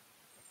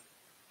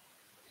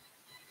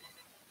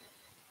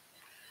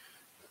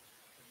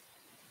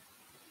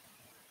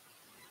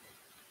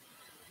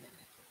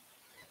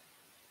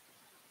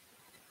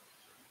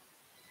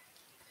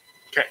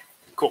 Okay,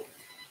 cool.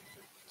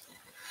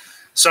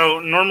 So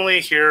normally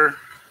here,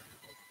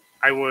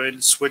 I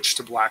would switch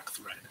to black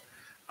thread.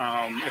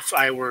 If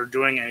I were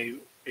doing a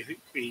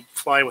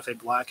fly with a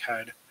black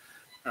head,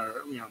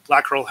 or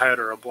black herl head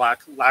or a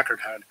black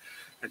lacquered head,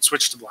 I'd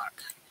switch to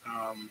black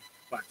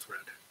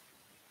thread.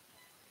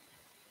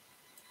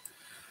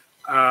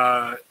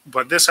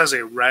 But this has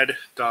a red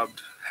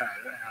dubbed head,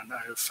 and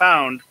I have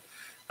found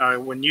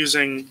when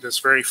using this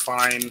very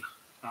fine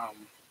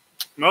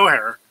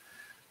mohair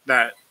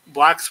that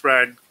black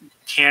thread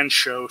can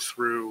show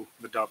through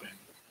the dubbing.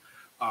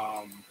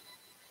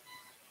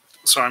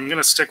 So I'm going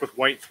to stick with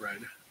white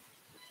thread.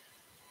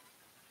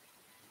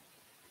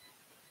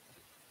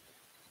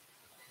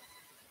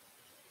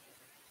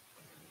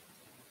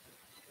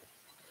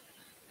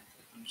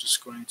 I'm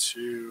just going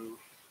to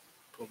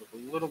pull up a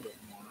little bit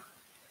more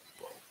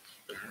bulk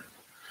there.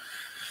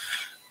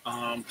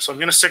 So I'm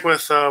going to stick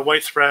with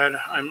white thread.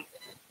 I'm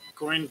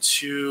going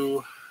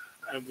to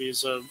have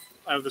these. I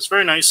have this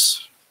very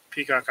nice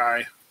peacock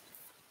eye.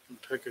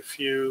 And pick a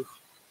few.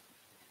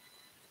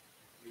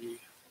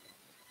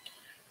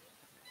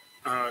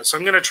 So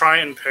I'm going to try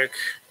and pick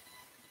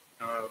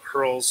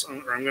herls,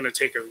 or I'm going to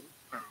take a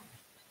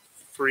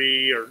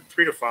 3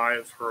 to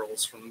 5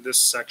 herls from this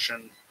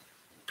section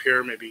up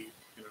here, maybe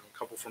a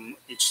couple from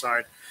each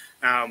side.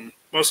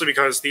 Mostly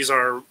because these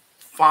are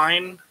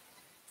fine,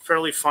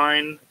 fairly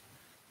fine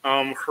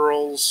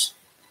herls,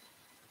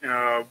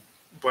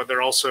 but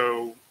they're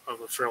also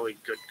of a fairly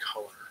good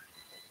color.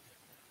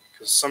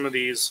 Because some of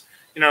these,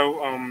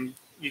 you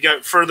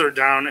get further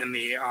down in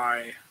the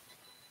eye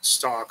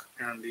stalk,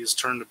 and these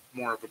turn to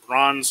more of a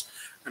bronze.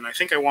 And I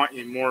think I want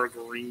a more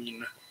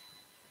green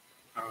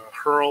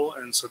herl,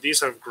 and so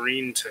these have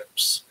green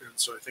tips, and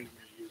so I think I'm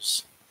going to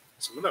use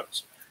some of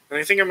those. And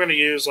I think I'm going to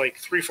use like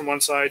 3 from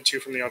one side, 2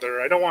 from the other.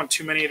 I don't want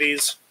too many of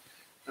these.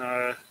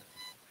 I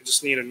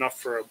just need enough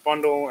for a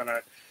bundle, and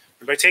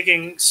by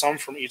taking some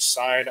from each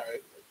side,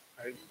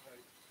 I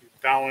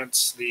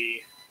balance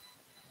you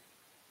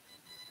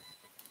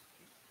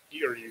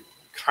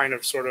kind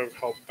of sort of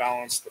help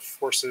balance the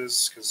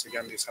forces, because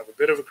again, these have a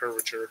bit of a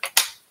curvature.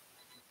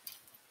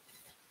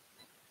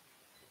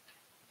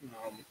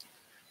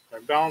 By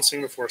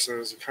balancing the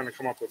forces, you kind of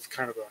come up with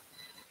kind of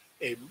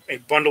a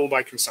bundle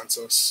by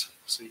consensus.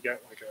 So you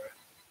get like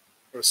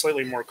a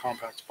slightly more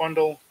compact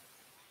bundle.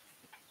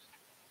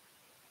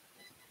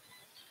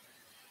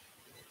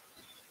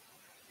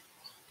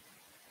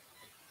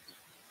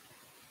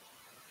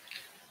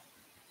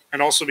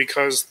 And also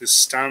because the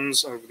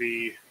stems of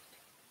the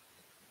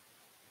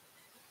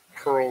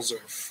herls are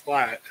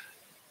flat,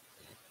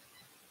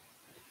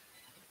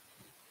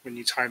 when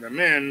you tie them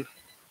in,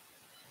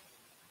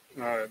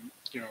 they'll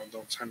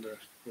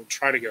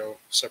try to go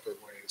separate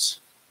ways.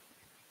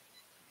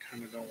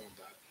 Kind of don't want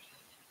that.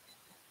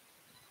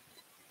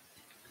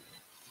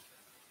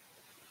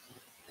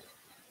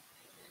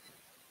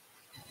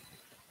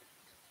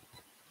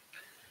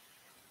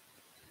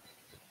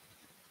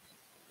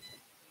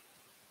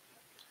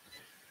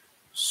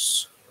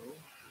 So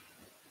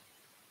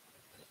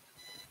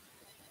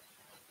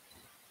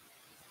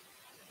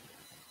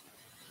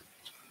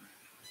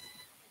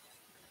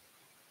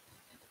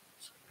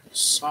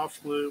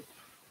soft loop.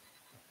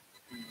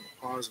 I'm going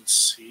to pause and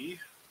see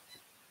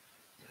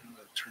how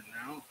that turned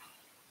out.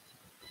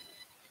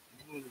 A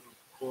little bit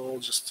of pull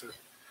just to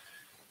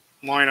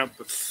line up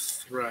with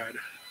thread.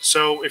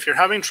 So if you're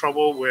having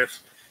trouble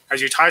with,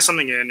 as you tie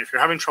something in, if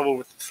you're having trouble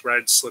with the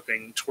thread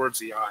slipping towards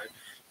the eye,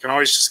 you can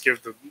always just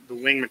give the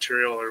wing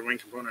material or wing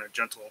component a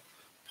gentle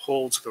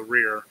pull to the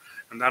rear,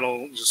 and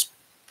that'll just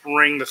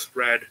bring the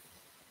thread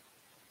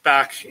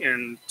back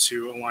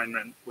into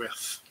alignment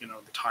with the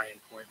tying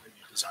point that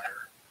you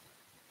desire.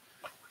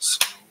 So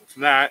with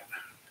that, I'm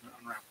going to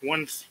unwrap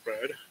one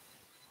thread.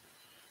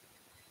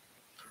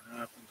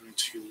 I'm going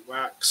to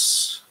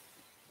wax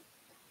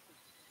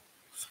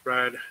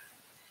thread.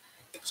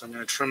 So I'm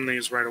going to trim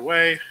these right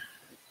away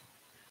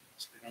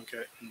so they don't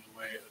get in the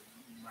way of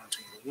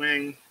mounting the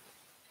wing.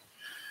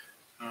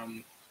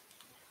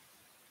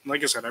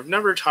 Like I said, I've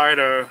never tied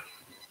a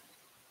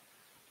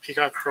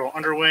peacock herl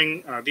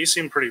underwing. These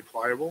seem pretty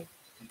pliable.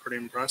 I'm pretty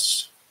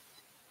impressed.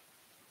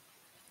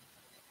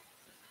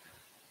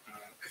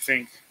 I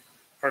think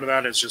part of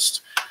that is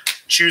just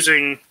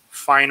choosing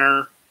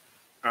finer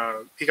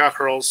peacock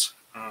herls.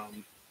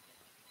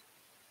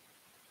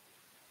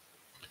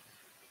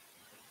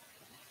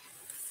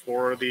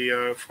 For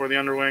the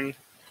underwing.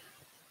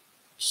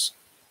 Just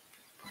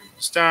bind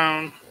this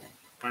down,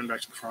 bind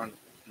back to the front.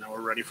 Now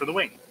we're ready for the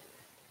wing.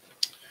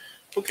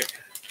 Okay,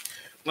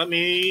 let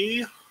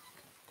me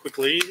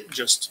quickly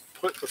just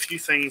put a few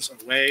things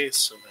away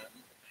so that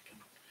I can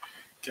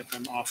get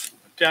them off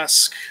the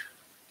desk.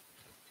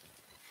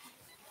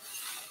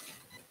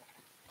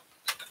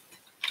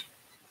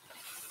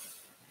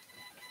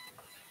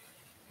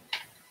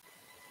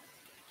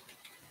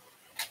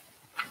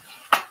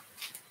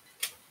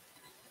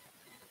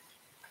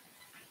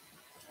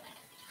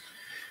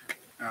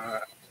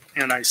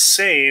 and I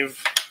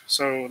save.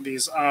 So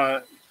these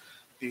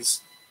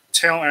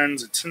tail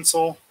ends of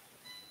tinsel,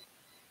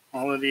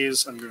 all of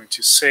these I'm going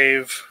to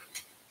save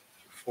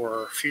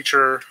for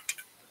future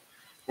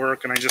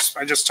work, and I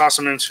just toss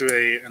them into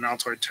an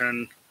Altoid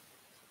tin,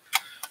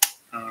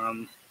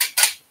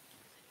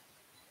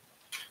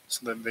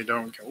 so that they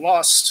don't get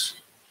lost.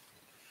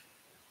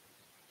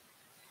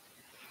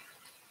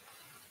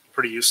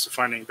 Pretty used to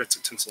finding bits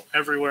of tinsel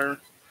everywhere,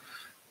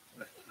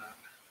 but,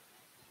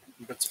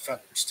 bits of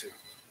feathers too.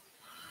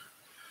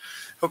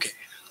 Okay,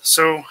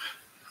 so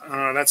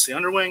that's the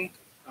underwing.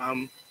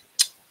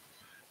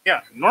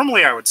 Yeah,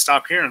 normally I would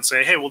stop here and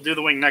say, hey, we'll do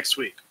the wing next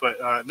week,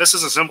 but this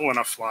is a simple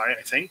enough fly,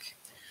 I think,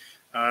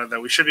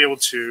 that we should be able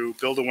to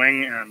build a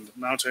wing and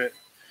mount it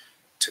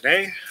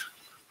today.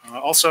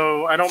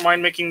 Also, I don't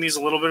mind making these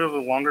a little bit of a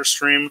longer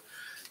stream.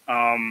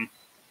 I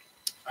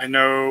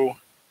know,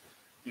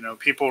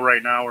 people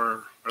right now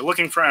are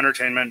looking for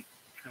entertainment,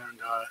 and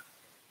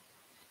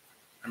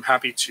I'm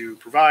happy to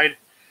provide.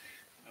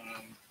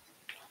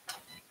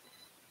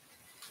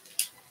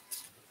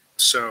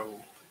 So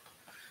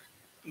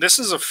this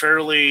is a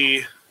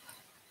fairly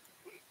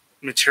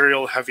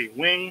material-heavy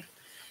wing.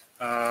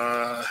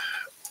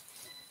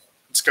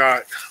 It's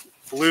got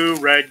blue,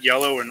 red,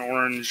 yellow, and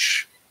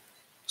orange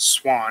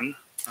swan.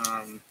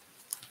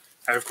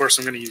 Of course,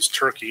 I'm going to use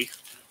turkey.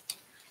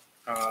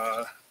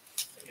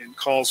 It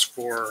calls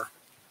for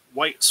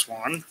white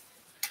swan,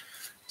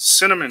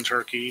 cinnamon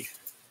turkey,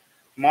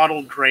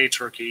 mottled gray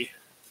turkey,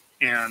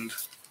 and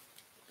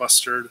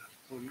bustard,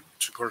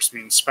 which of course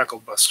means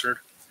speckled bustard,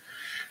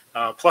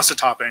 plus a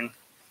topping.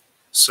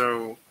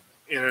 So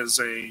it is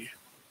a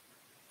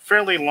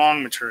fairly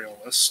long material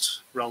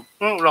list,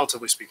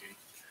 relatively speaking.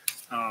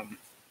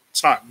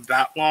 It's not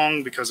that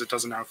long because it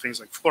doesn't have things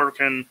like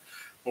florican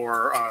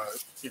or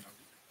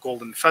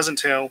golden pheasant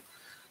tail,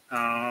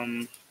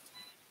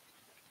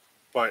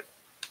 but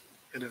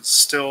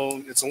it's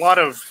a lot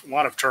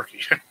of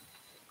turkey.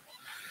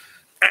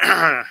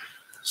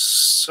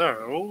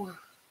 So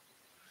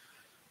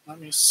let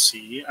me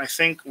see. I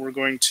think we're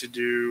going to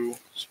do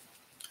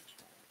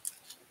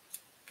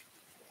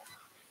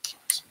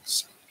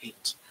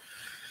 8.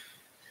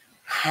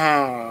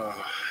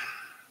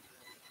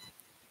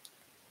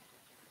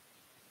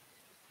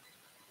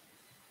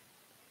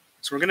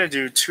 So we're going to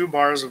do 2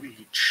 bars of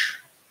each.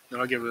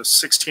 That'll give us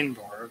 16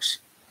 bars.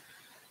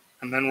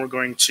 And then we're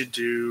going to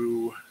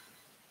do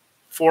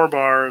 4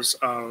 bars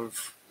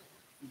of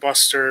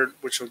bustard,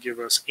 which will give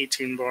us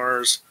 18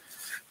 bars.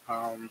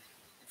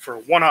 For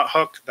a 1/0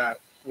 hook, that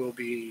will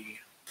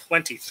be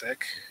plenty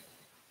thick.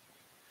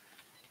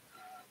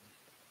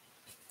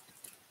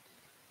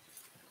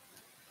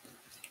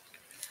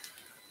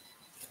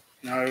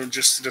 Now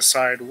just to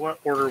decide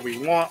what order we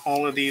want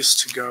all of these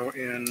to go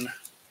in.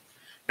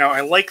 Now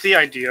I like the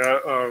idea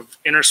of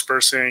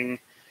interspersing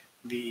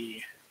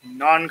the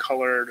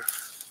non-colored,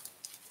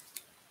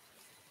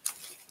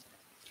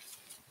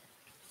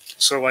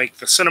 so like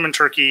the cinnamon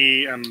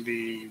turkey and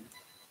the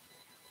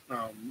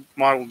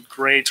mottled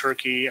gray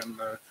turkey and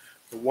the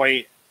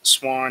white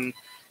swan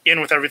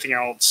in with everything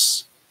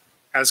else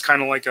as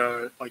kind of like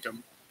a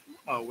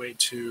way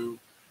to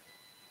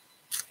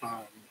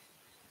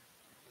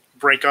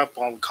break up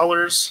all the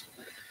colors.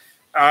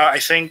 I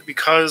think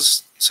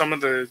because some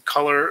of the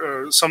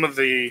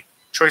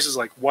choices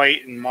like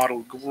white and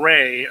mottled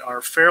gray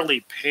are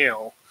fairly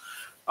pale,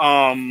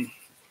 the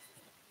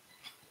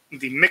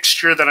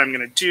mixture that I'm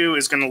going to do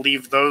is going to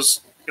leave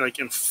those like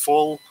in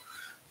full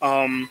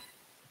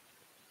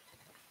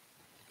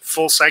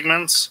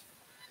segments,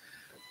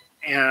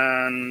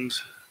 and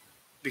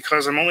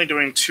because I'm only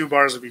doing 2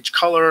 bars of each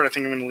color, I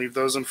think I'm going to leave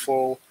those in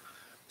full.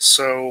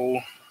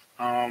 So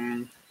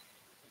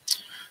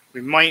we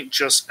might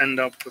just end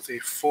up with a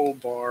full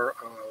bar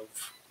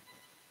of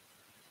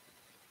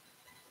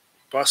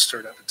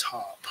bustard at the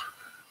top.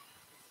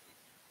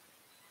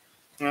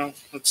 Well,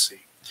 let's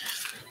see.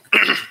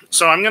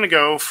 So I'm going to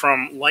go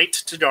from light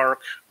to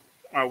dark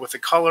with the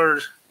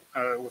colors.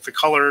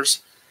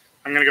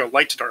 I'm going to go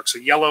light to dark, so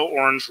yellow,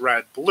 orange,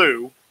 red,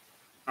 blue.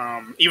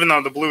 Even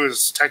though the blue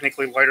is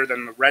technically lighter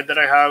than the red that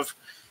I have,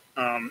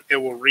 it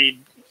will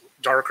read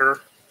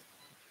darker.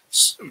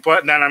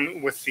 But then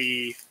I'm with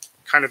the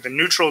kind of the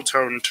neutral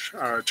tone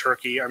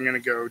turkey, I'm going to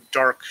go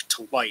dark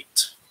to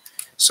light,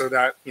 so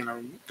that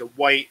the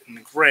white and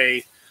the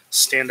gray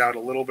stand out a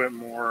little bit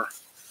more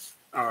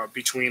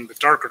between the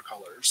darker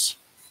colors.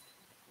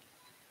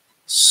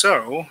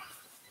 So,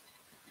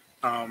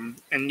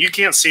 and you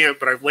can't see it,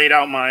 but I've laid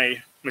out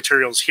my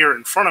materials here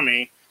in front of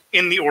me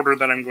in the order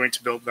that I'm going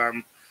to build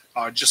them,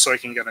 just so I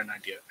can get an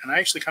idea. And I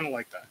actually kind of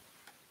like that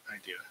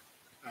idea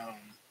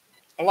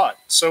a lot.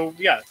 So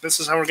yeah, this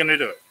is how we're going to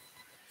do it.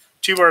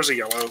 2 bars of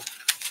yellow.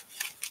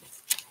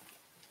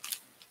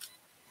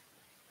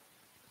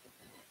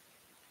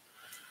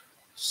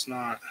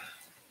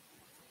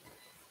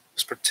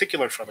 This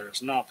particular feather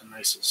is not the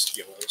nicest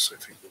yellow, so I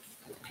think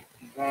we'll keep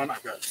moving on.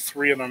 I've got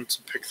 3 of them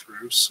to pick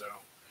through, so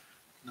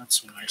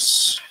that's a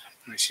nice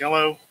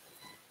yellow.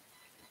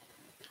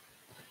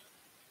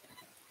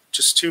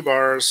 just 2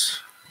 bars.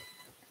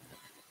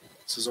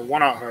 This is a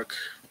 1/0 hook.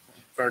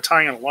 If I were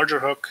tying in a larger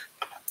hook,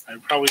 I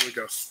probably would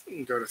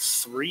go to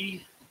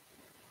 3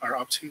 or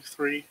up to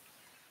 3,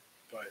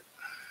 but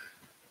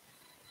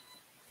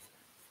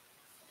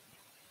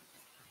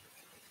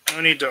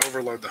no need to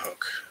overload the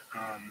hook.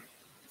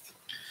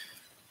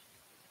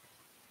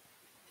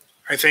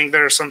 I think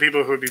there are some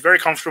people who would be very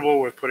comfortable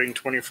with putting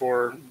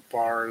 24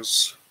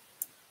 bars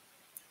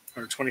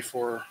or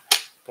 24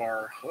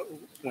 bar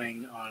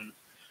wing on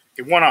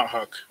a 1/0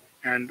 hook.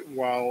 And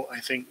while I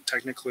think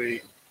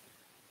technically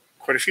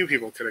quite a few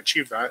people could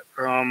achieve that,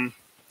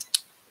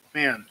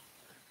 man,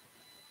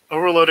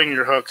 overloading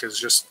your hook is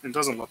just, it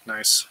doesn't look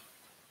nice,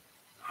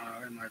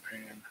 in my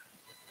opinion.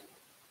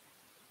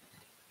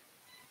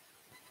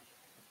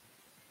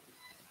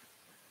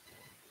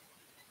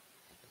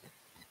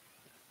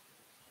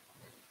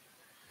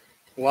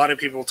 A lot of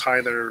people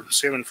tie their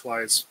salmon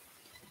flies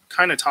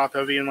kind of top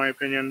heavy, in my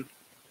opinion.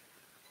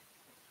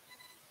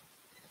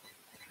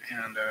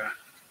 And,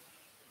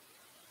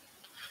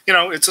 you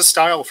know, it's a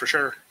style for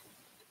sure.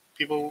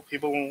 People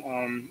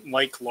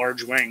like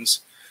large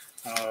wings.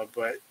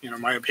 But, you know,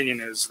 my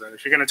opinion is that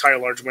if you're going to tie a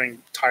large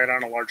wing, tie it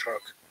on a large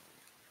hook.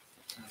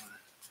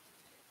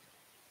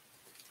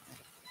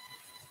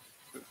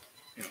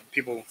 You know,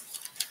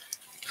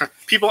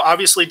 people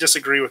obviously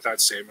disagree with that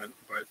statement,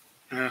 but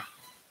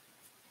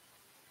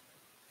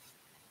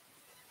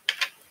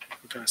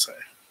what can I say?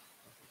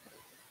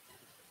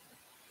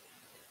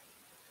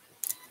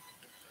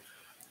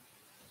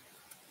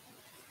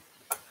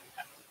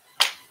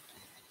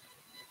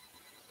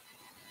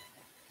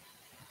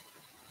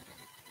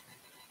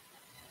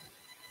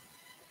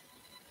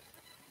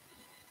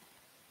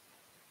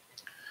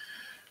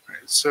 All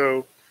right,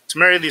 so to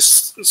marry these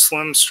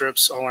slim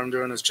strips, all I'm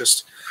doing is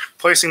just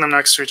placing them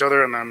next to each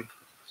other and then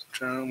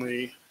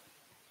gently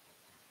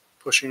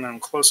pushing them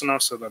close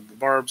enough so that the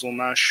barbs will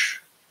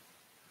mesh.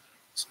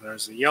 So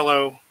there's the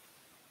yellow,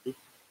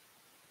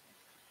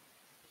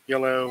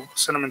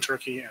 cinnamon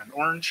turkey, and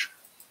orange.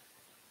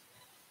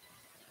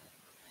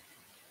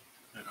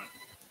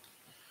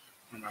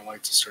 And my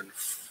lights are starting to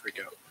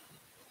freak out.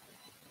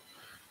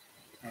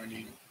 I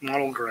need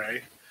mottled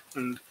gray,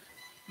 and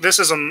this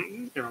is a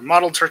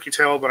mottled turkey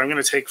tail, but I'm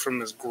going to take from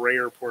this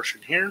grayer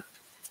portion here.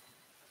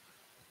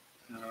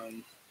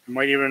 It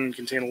might even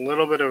contain a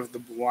little bit of the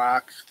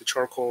black, the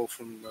charcoal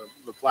from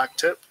the black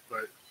tip,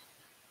 but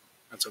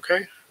that's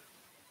okay.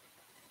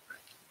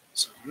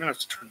 So I'm going to have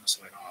to turn this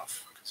light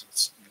off because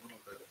it's a little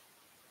bit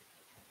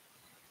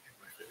in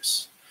my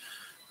face.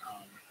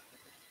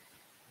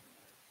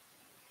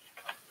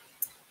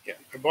 Yeah,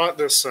 I bought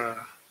this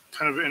kind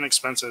of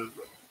inexpensive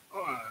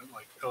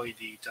like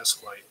LED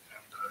desk light,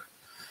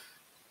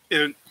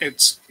 and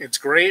it's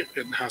great.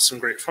 It has some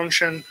great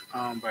function,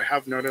 but I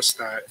have noticed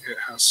that it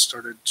has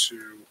started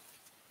to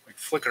like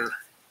flicker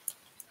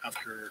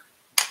after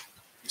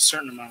a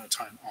certain amount of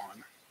time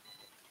on,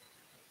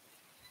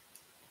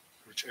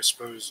 which I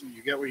suppose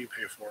you get what you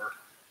pay for.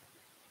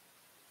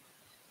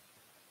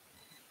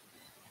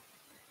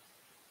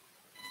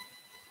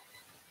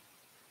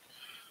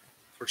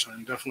 Unfortunately,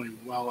 I'm definitely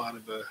well out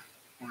of the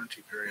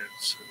warranty period,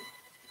 so.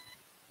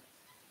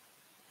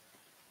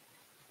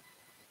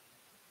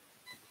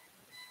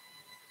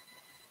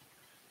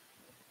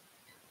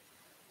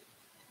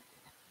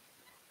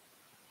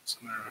 So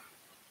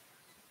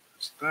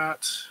there's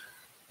that.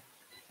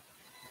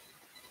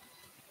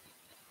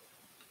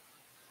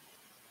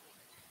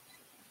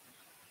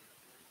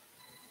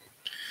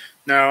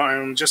 Now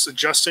I'm just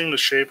adjusting the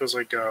shape as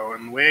I go,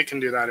 and the way I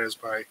can do that is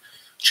by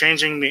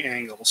changing the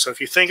angle. So if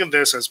you think of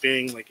this as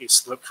being like a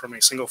slip from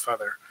a single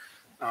feather,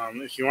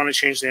 if you want to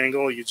change the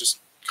angle, you just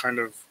kind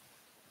of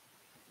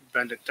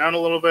bend it down a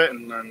little bit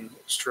and then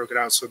stroke it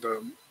out so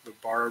the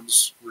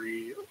barbs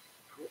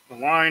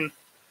realign.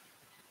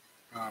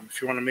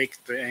 If you want to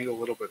make the angle a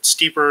little bit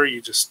steeper,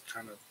 you just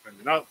kind of bend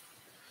it up.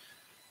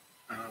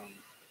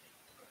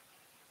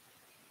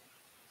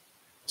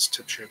 This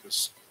tip shape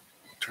is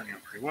turning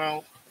out pretty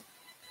well.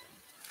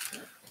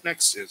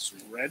 Next is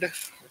red.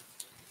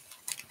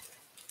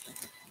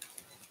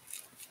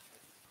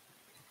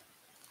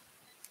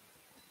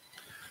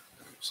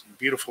 Some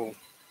beautiful,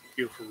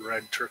 beautiful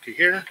red turkey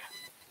here.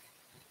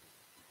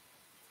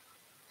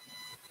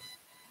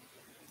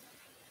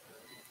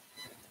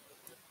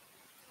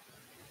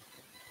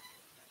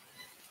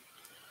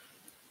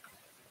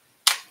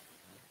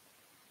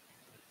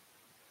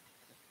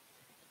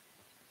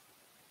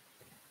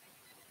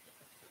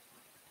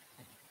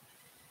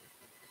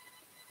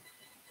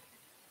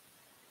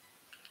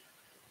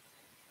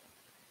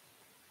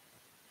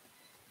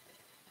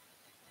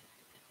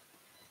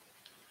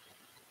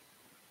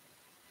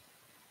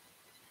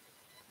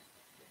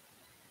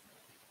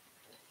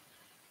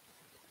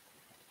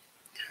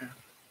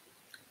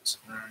 So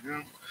there we go.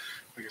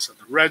 Like I said,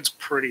 the red's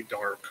pretty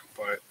dark,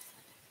 but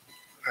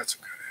that's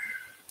okay.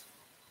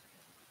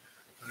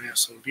 And we have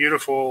some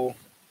beautiful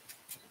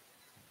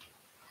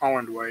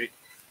Holland white.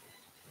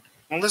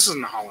 Well, this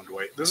isn't Holland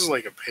white. This is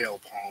like a pale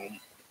palm.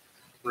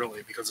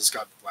 really, because it's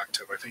got the black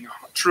tip. I think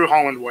true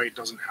Holland white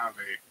doesn't have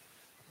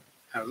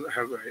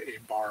a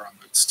bar on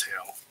its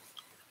tail.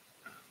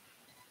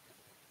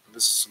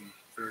 This is some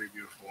very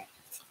beautiful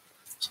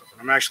stuff.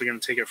 And I'm actually going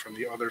to take it from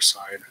the other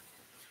side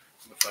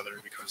of the feather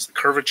because the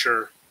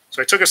curvature.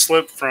 So I took a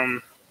slip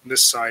from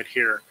this side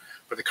here,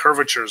 but the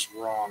curvature is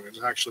wrong.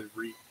 It's actually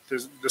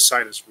this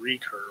side is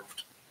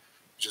recurved,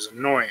 which is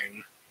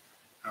annoying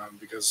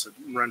because it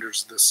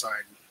renders this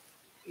side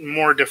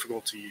more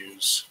difficult to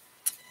use.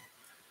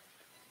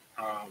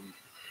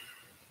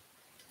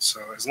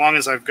 So as long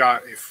as I've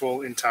got a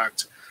full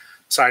intact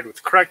side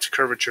with correct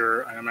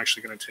curvature, I'm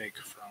actually going to take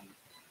from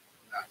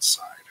that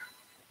side.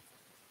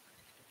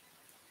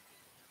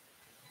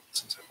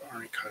 Since I've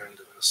already cut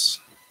into this,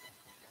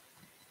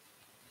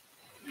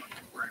 I'm not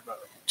going to worry about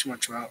too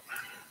much about.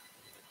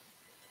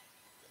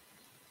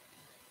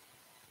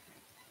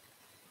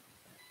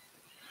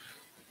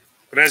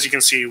 But as you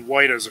can see,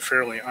 white is a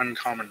fairly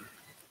uncommon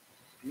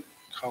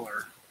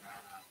color.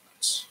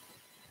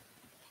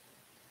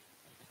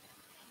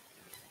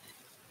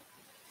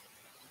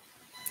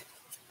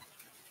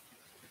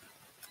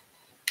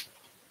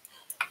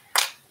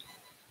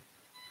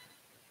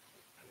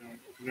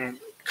 I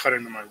don't cut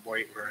into my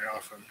white very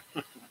often.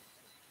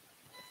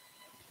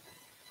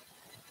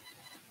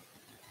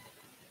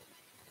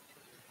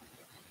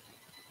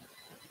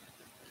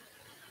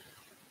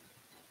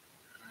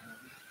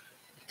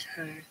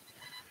 Okay.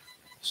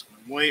 So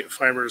the white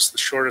fiber is the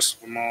shortest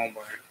of them all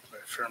by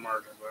a fair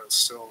margin, but it's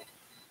still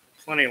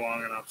plenty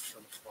long enough for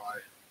the fly.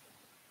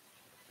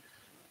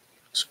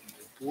 So I'm going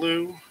to do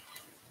blue.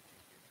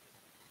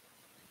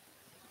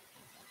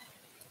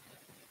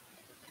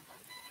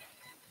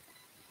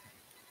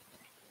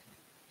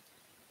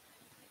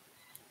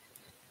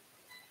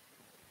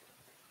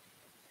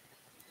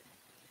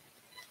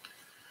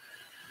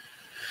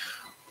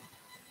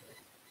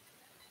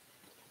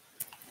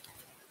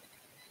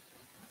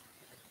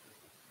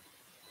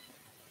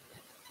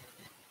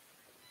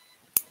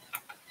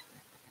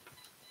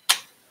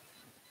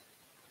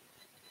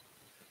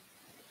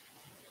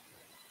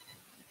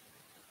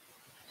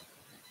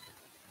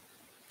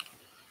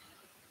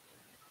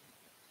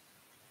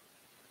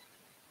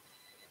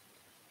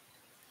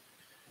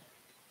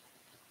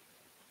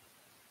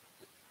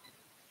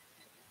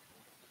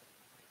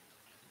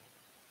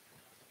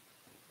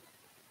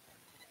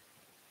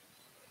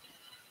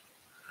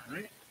 All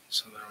right,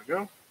 so there we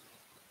go.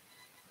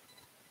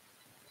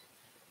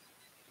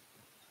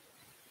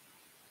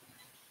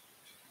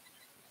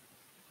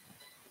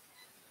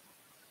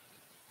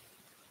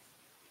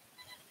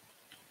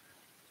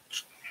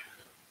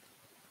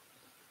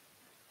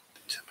 The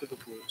tip of the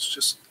blue is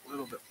just a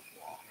little bit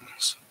long,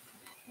 so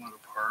pull it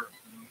apart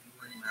and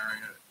remarry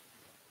it.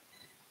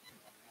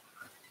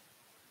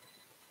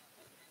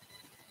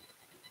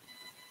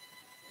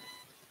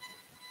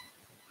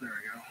 There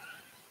we go.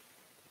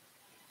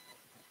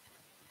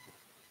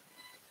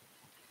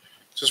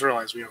 Just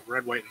realized we have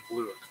red, white, and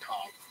blue at the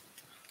top.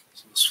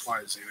 So this fly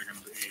is either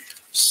going to be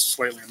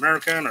slightly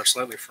American or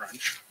slightly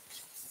French.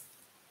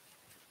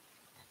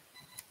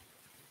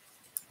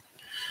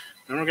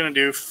 Then we're going to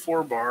do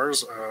 4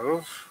 bars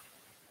of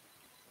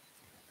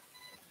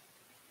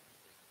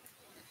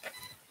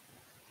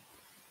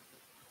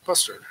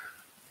bustard.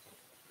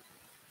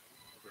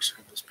 Of course,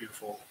 we have this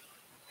beautiful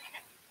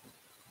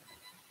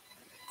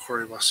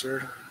Cory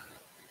bustard.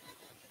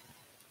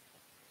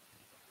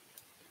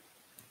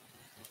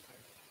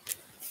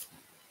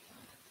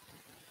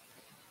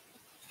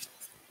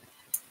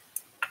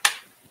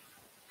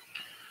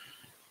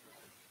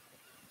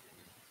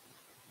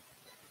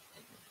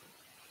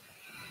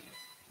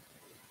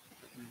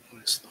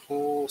 Place the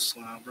whole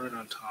slab right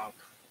on top,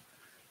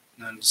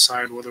 and then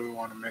decide whether we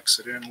want to mix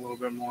it in a little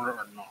bit more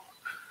or not.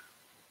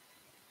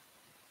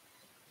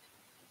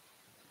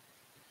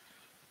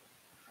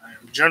 I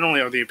am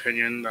generally of the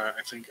opinion that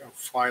I think a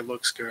fly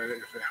looks good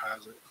if it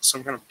has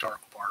some kind of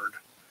dark barred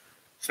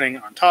thing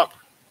on top,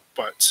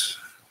 but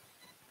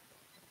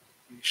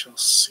we shall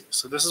see.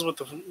 So this is what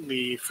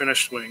the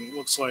finished wing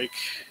looks like.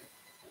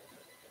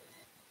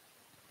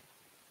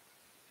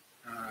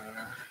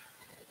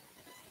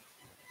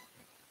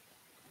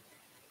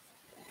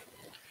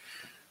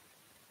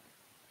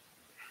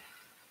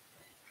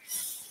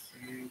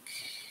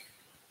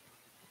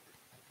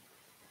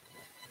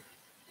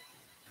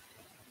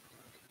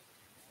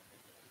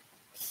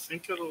 I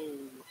think it'll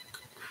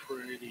look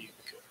pretty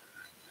good.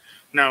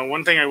 Now,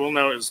 one thing I will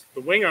note is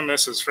the wing on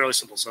this is fairly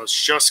simple. So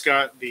it's just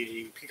got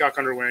the peacock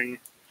underwing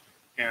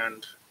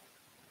and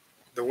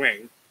the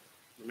wing,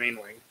 the main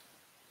wing.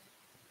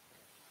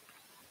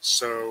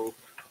 So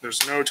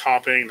there's no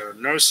topping, there are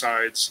no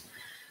sides.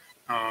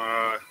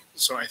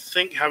 So I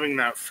think having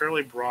that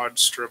fairly broad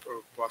strip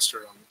of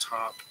bustard on the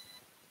top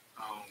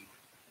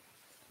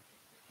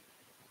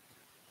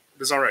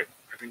is all right.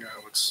 I think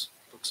that looks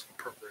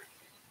appropriate.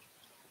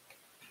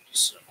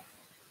 So,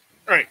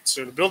 all right,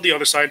 so to build the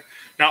other side,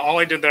 now all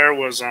I did there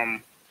was,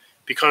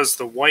 because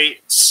the white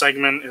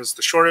segment is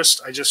the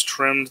shortest, I just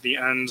trimmed the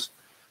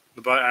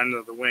butt end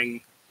of the wing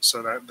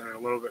so that they're a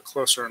little bit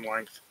closer in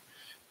length.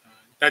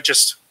 That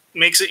just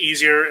makes it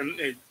easier, and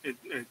it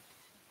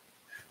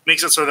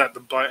makes it so that the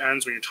butt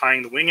ends, when you're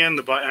tying the wing in,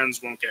 the butt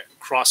ends won't get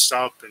crossed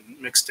up and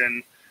mixed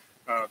in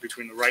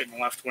between the right and the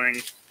left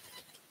wing.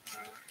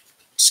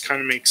 Just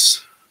kind of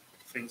makes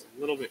things a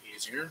little bit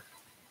easier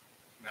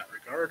in that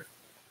regard.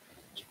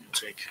 So we'll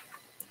take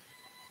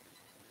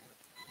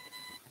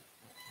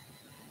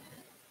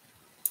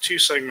 2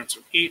 segments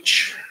of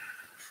each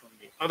from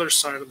the other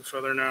side of the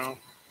feather now.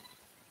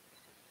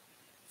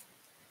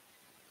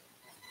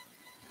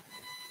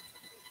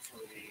 For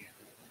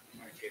in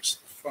my case,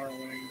 the far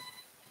wing.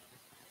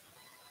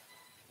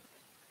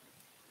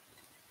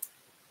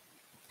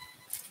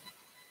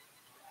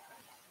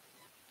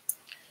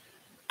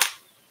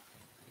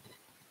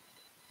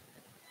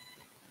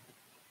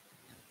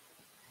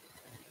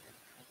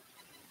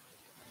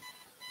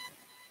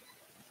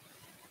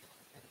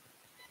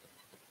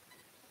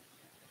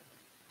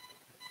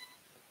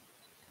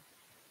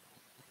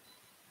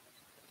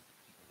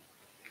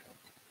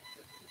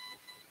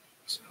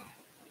 So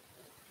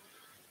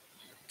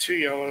 2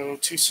 yellow,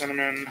 2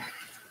 cinnamon.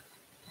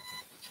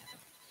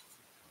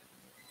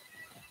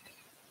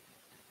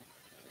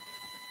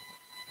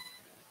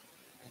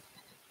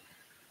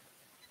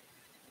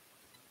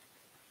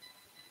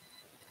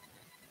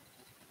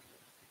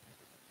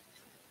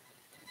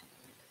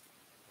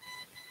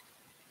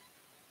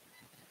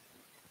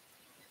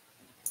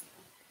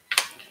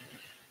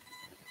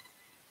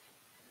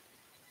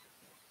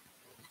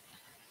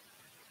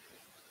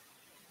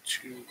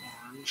 Two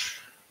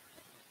orange.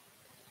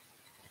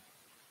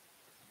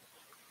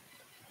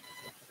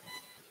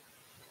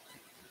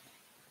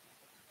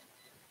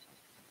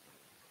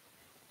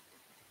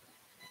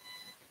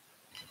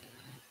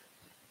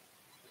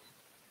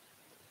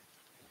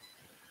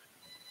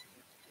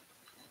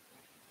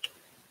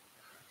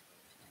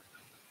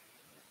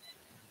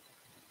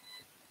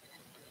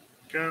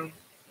 Go.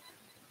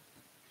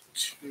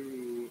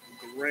 2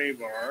 gray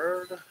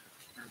barred, or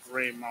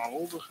gray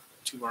mottled.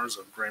 2 bars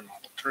of gray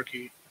mottled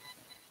turkey.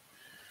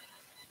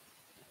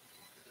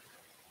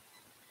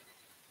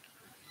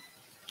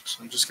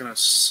 So I'm just going to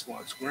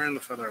select where in the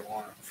feather I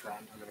want it from.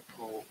 I'm going to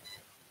pull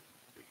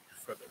the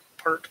feather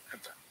apart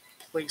at that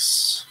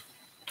place.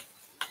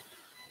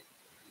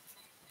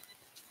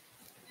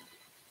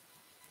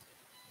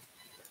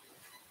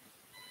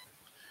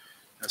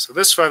 And so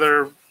this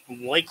feather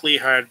likely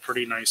had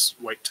pretty nice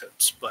white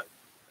tips, but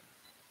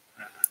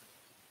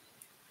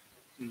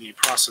in the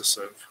process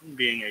of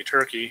being a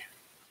turkey,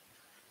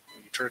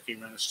 the turkey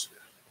managed to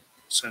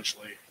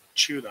essentially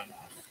chew them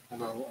off.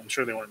 Although I'm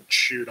sure they weren't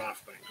chewed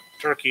off by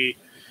the turkey.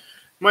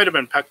 Might have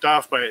been pecked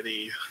off by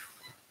the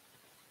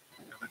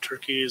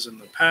turkeys in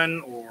the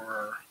pen,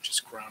 or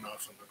just ground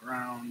off on the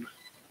ground.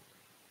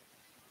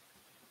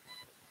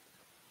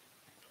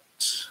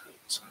 So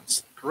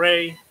that's the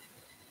gray.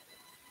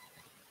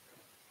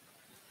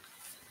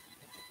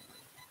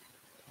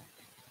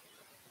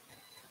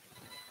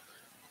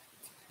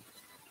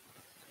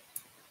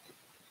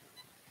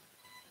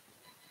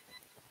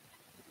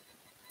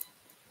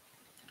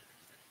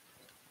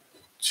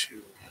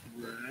 To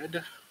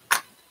red.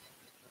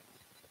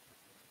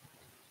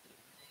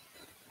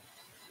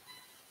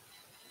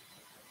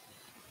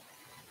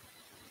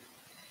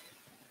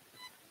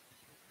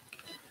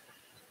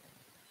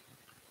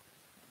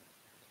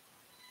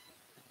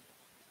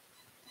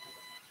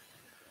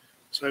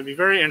 So I'd be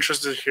very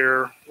interested to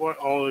hear what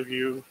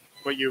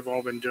you've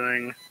all been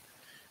doing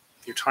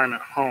with your time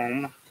at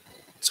home,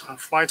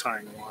 fly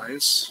tying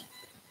wise.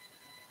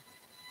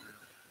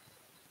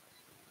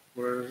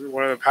 What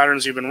are the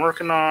patterns you've been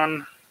working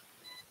on?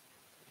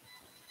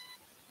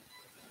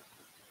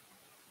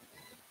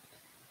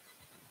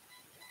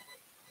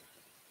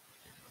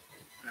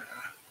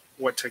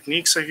 What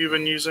techniques have you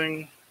been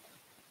using?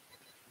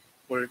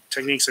 What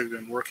techniques have you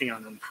been working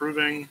on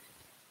improving?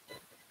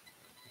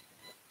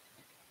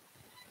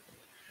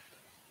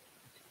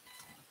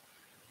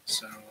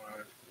 So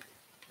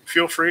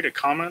feel free to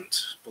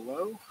comment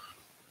below.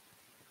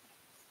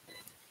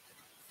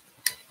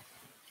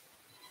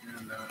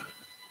 And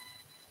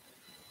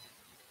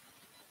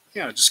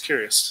yeah, just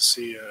curious to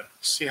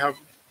see how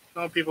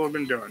people have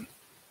been doing.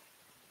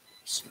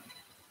 So.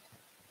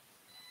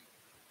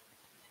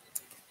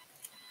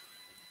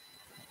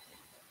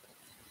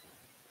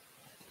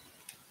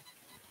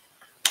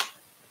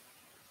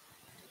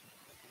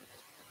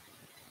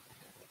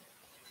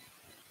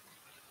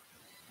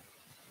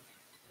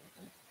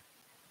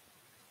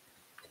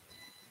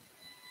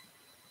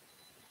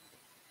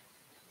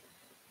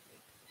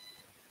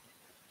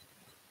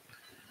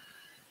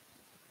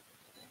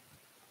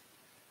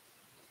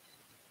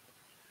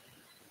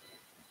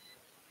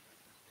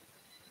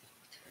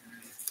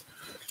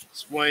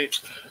 It's white,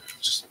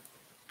 just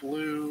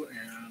blue,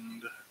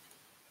 and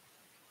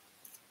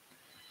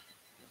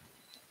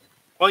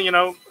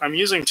well, I'm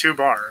using 2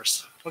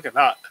 bars. Look at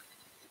that.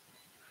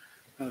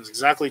 That was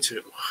exactly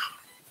 2.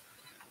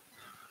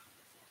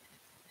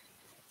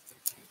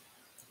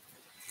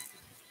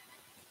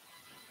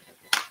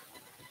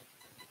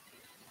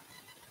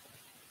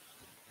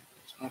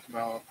 talk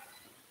about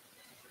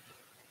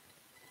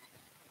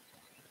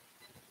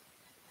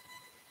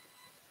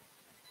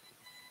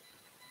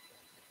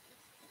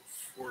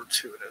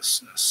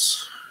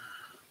fortuitousness.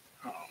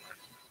 Oh,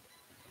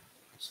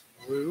 it's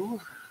blue.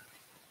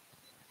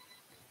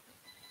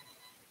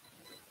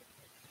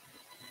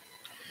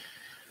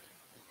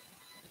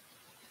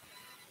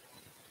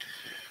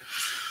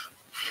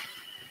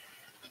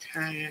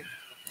 Okay.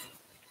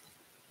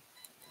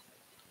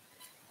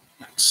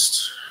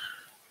 Next.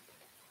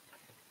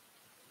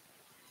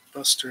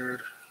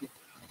 Bustard.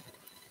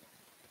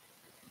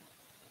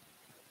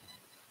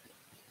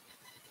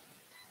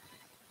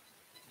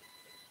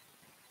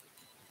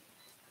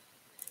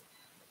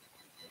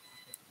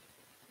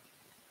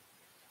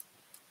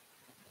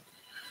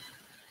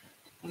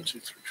 One, two,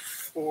 three,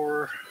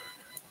 four.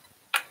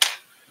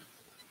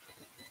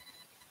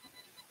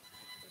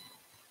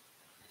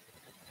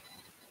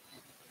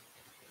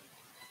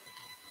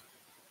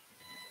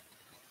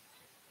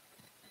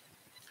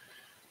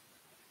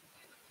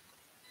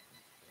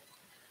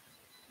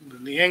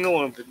 The angle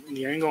on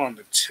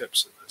the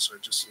tips of this are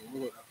just a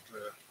little bit up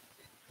the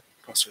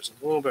bustard's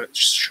a little bit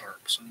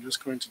sharp, so I'm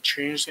just going to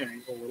change the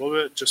angle a little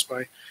bit just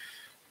by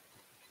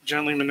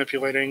gently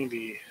manipulating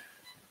the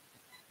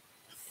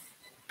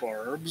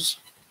barbs.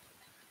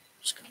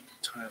 Just going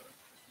to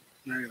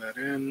marry that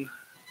in.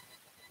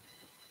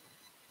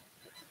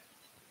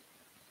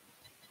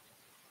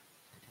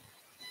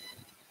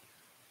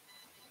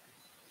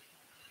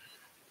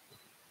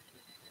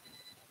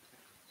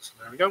 So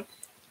there we go.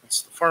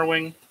 That's the far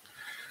wing.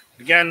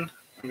 Again,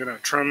 I'm going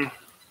to trim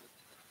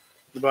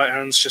the butt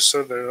ends just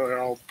so they're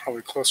all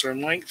probably closer in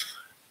length.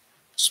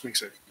 Just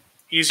makes it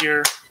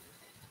easier.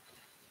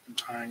 I'm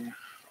tying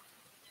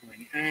the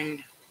wing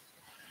end.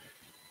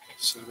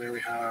 So there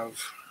we have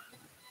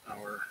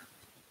our,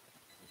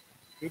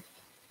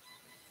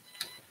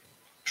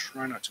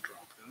 try not to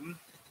drop them.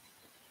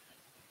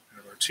 We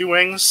have our two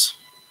wings,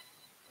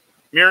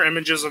 mirror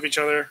images of each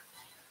other,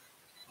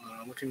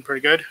 looking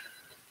pretty good.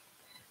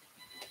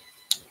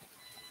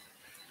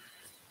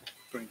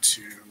 I'm going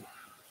to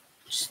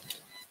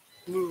just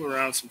move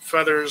around some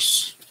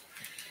feathers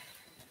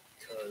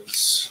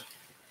because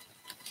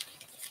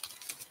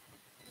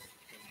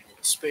I need a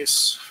little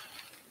space.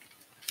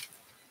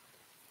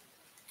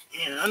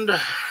 And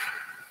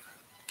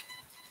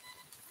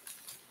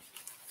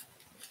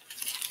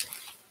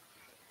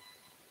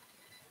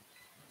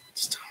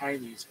let's tie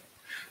these in.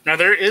 Now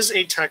there is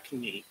a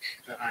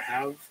technique that I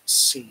have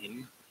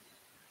seen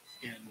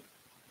in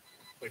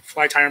like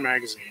Fly Tire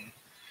magazine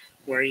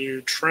where you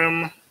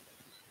trim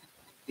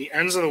the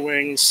ends of the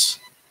wings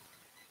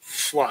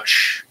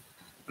flush,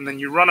 and then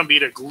you run a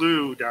bead of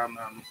glue down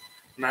them,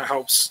 and that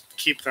helps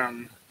keep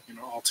them,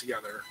 all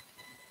together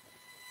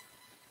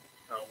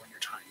when you're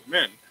tying them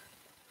in.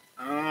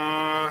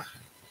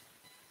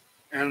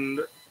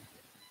 And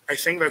I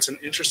think that's an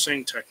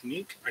interesting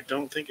technique. I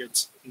don't think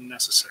it's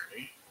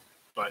necessary,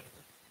 but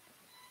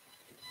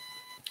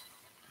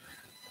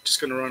I'm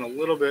just going to run a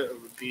little bit of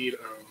a bead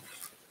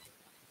of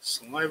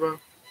saliva.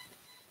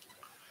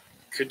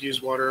 You could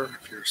use water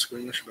if you're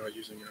squeamish about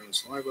using your own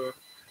saliva.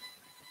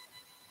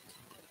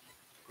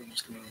 I'm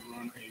just going to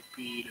run a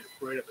bead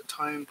right at the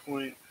tying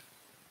point.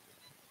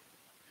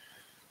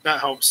 That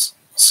helps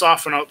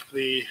soften up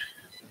the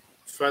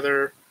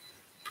feather,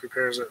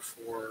 prepares it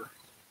for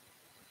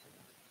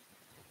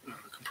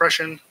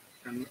compression.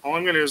 And all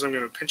I'm going to do is I'm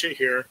going to pinch it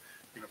here.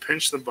 I'm going to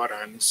pinch the butt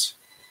ends.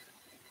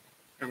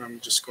 And I'm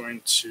just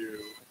going to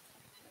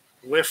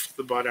lift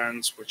the butt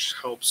ends, which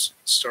helps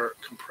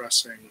start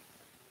compressing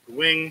the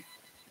wing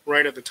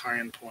right at the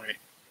tie-in point.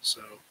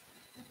 So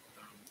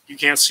you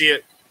can't see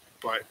it,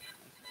 but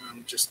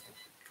I'm just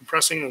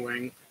compressing the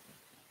wing.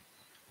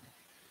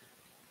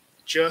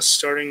 Just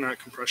starting that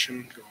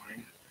compression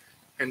going.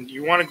 And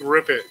you want to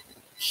grip it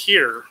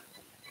here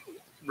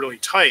really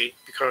tight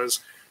because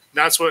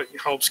that's what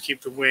helps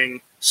keep the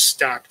wing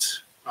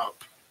stacked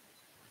up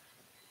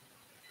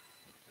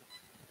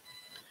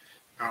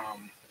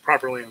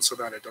properly, and so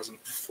that it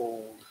doesn't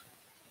fold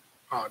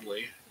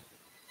oddly.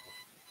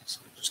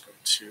 So I'm just going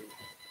to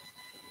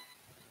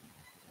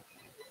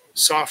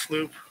soft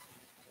loop,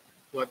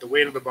 let the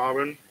weight of the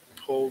bobbin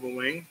pull the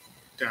wing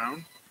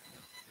down,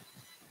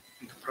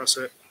 and compress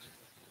it,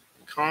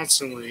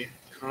 constantly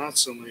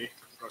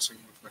compressing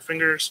with my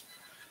fingers,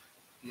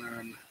 and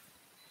then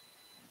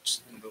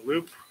just in the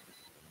loop,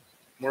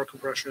 more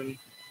compression,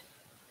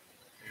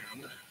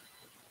 and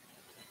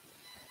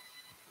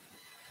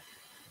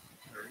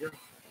there we go.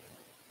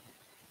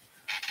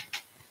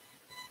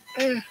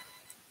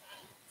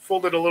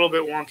 Folded a little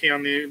bit wonky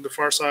on the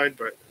far side,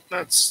 but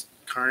that's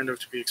kind of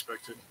to be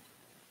expected.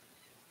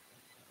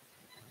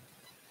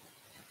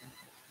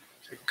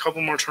 Take a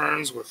couple more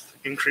turns with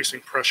increasing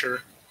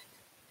pressure.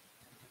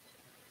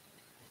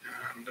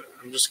 And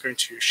I'm just going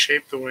to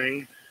shape the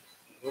wing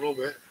a little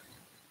bit.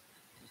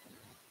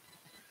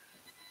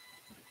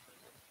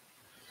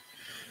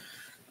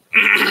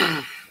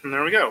 And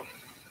there we go.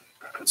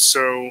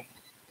 So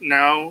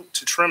now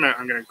to trim it,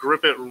 I'm going to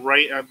grip it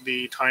right at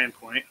the tie-in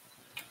point.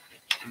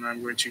 And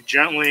I'm going to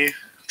gently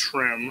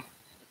trim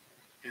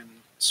in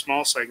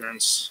small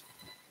segments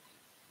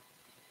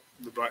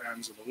the butt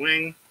ends of the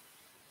wing.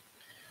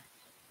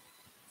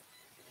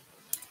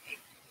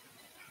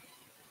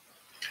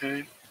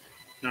 Okay,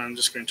 now I'm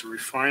just going to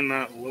refine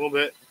that a little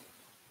bit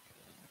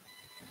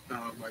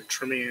by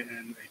trimming it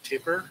in a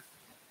taper.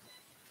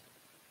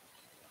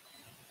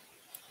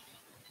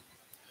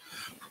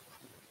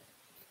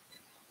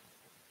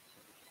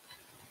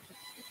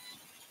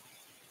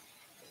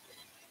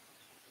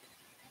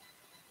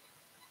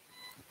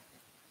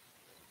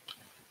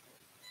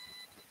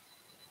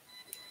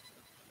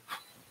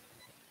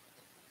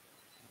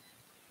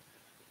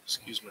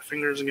 Excuse my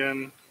fingers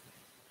again.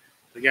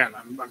 Again,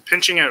 I'm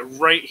pinching it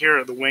right here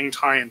at the wing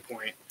tie-in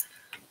point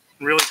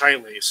really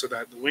tightly so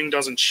that the wing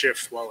doesn't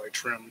shift while I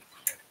trim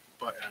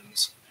butt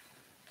ends.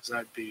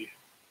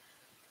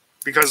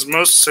 Because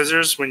most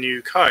scissors, when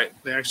you cut,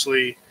 they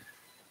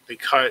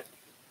cut,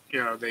 they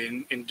have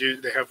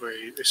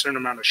a certain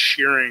amount of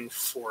shearing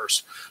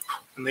force,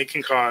 and they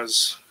can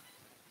cause,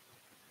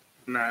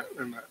 and that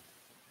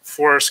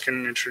force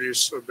can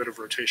introduce a bit of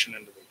rotation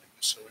into the wing.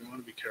 So we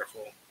want to be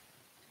careful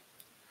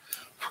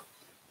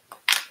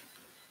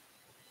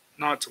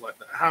not to let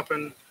that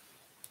happen.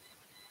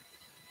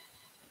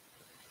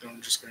 Then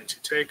I'm just going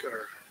to take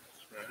our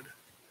thread,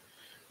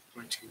 I'm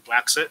going to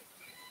wax it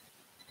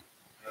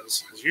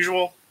as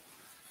usual,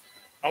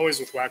 always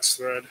with wax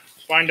thread.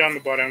 Wind down the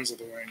butt ends of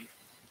the wing.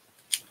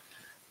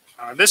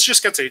 This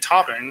just gets a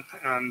topping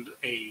and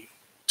a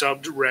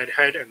dubbed red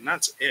head, and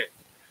that's it.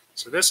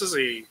 So this is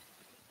a,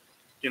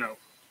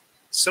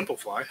 simple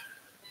fly.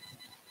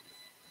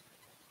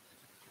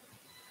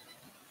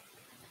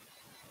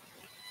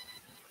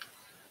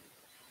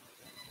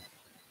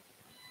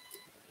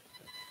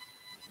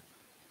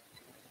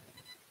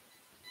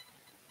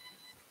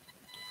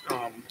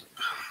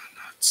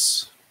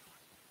 Nuts.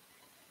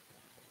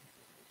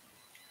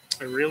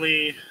 I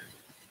really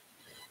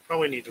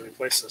probably need to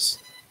replace this.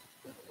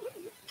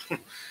 I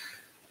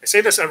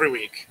say this every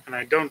week, and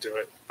I don't do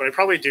it, but I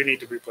probably do need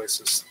to replace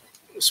this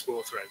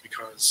spool thread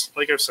because,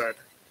 like I've said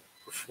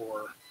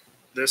before,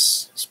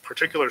 this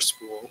particular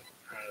spool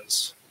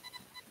has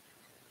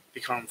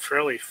become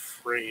fairly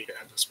frayed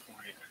at this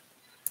point.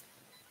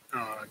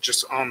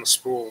 Just on the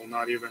spool,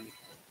 not even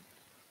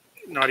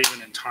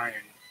in tying.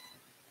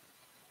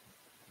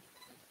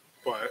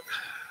 But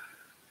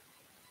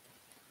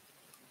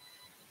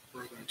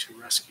we're going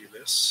to rescue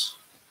this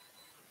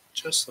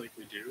just like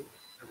we do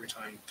every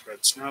time the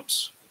thread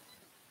snaps.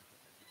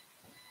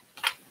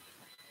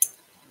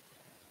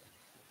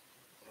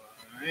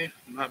 I'm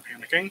not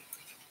panicking,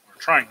 or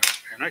trying not to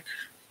panic.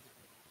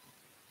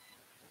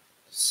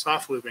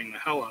 Soft looping the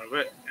hell out of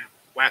it and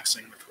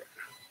waxing the thread.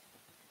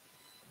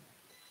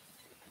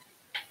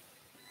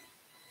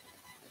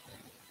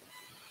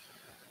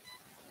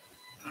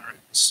 Alright,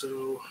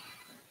 so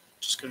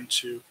just going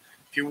to,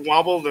 if you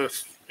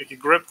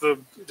grip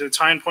the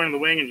tying point of the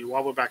wing and you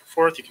wobble back and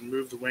forth, you can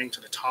move the wing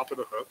to the top of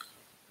the hook,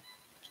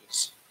 which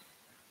is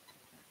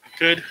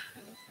good,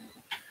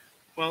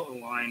 well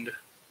aligned.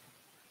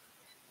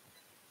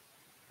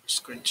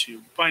 Just going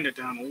to bind it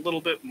down a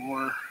little bit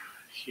more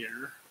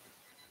here.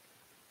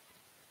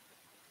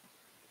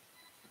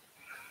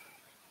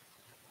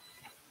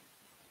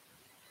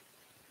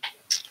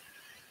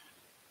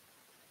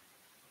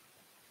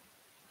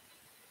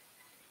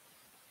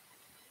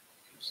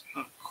 It's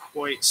not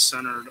quite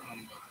centered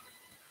on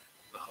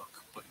the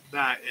hook, but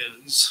that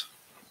is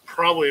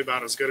probably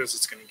about as good as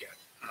it's going to get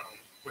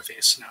with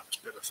a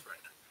snapped bit of thread.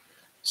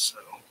 So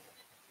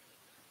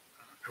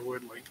I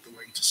would like the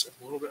wing to sit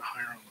a little bit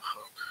higher on the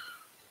hook.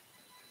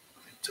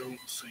 I don't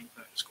think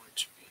that is going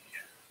to be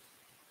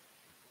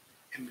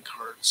in the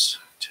cards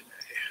today.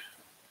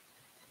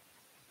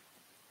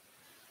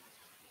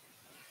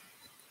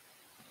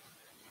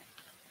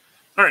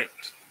 All right.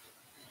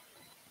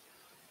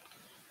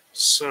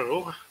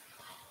 So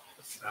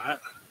with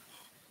that,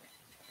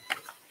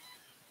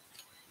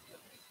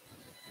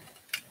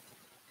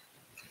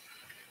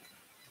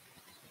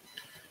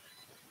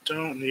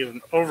 don't need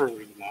an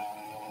overly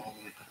long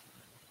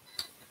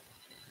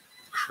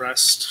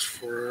crest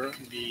for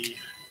the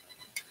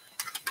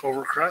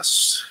over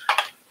crest.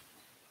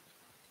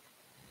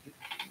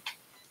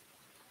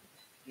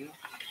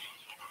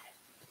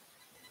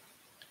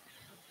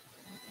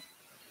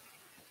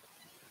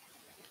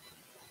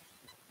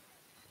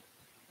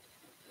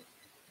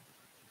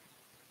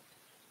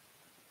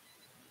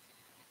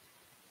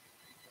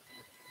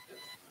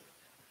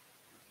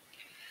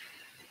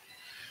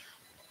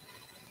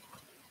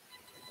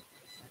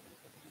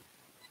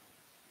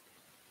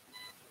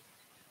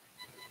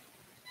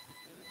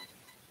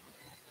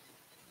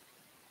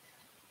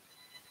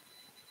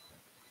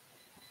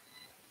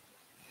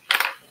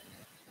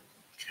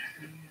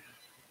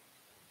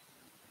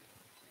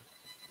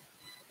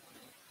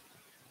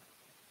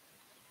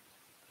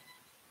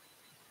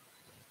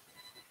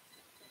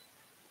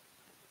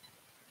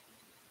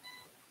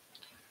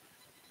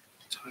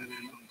 Tie it in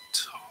on the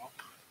top.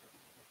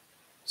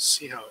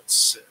 See how it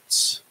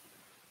sits.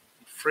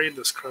 afraid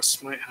this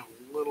crest might have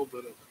a little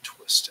bit of a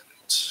twist in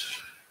it.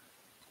 It's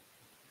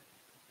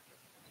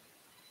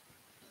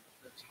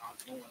not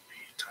going to let me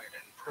tie it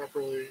in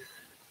properly. It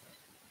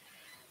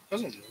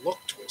doesn't look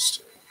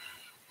twisted.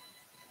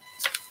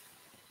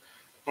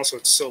 Also,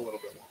 it's still a little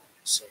bit long,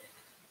 so I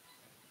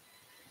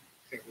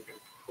think we can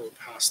pull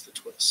past the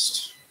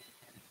twist.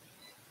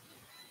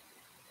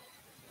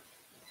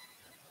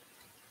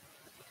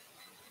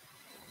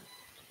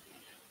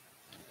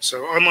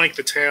 So unlike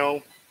the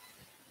tail,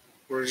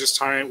 we're just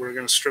tying. We're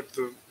going to strip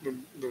the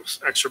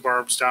extra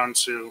barbs down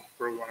to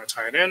where we want to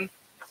tie it in. And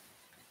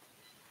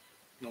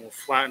then we'll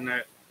flatten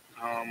it.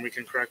 We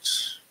can correct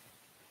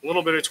a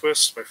little bit of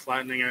twist by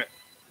flattening it.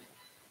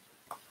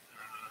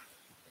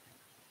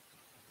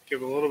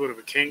 Give a little bit of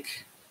a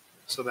kink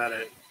so that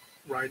it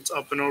rides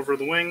up and over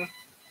the wing.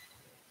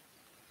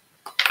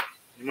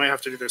 You might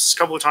have to do this a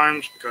couple of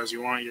times because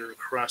you want your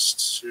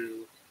crest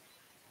to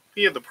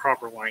be at the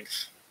proper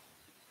length,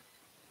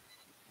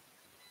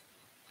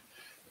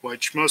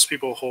 which most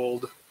people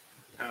hold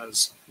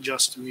as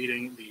just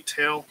meeting the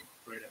tail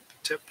right at the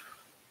tip,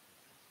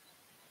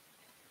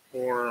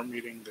 or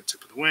meeting the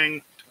tip of the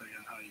wing, depending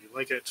on how you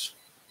like it.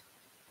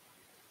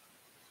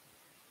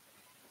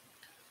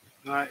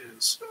 That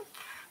is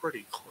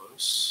pretty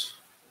close.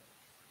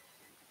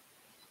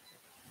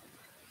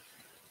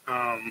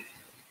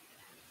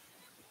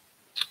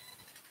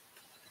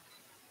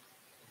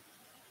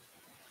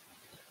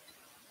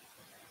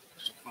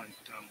 Just wind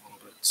it down a little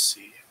bit and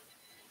see.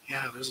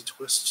 Yeah, there's a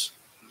twist.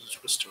 There's a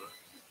twist to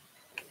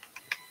it.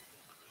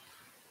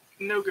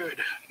 No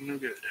good. No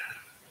good.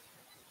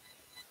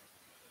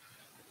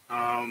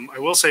 I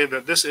will say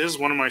that this is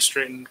one of my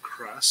straightened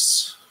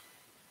crests.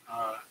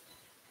 Well,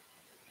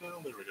 there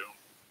we go.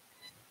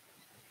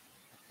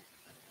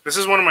 This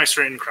is one of my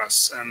straightened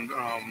crests, and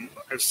I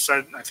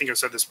think I've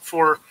said this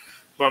before,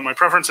 but my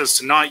preference is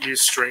to not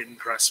use straightened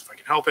crests if I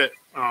can help it,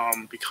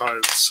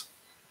 because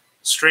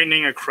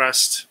straightening a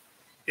crest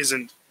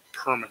isn't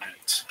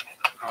permanent.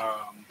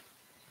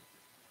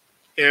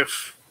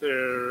 If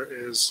there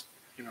is,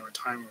 a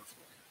time of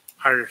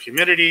higher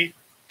humidity,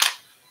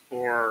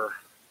 or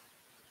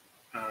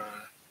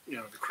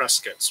the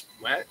crest gets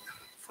wet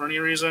for any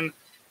reason,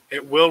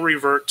 it will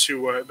revert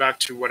to back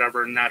to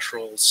whatever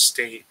natural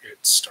state it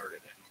started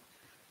in,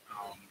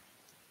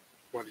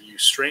 whether you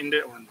straightened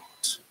it or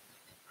not.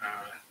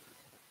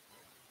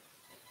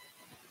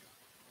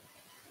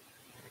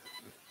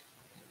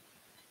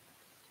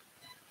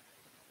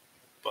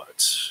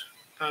 But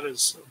that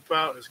is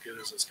about as good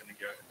as it's going to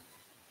get.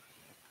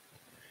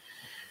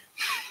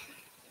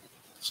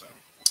 So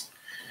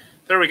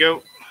there we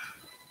go.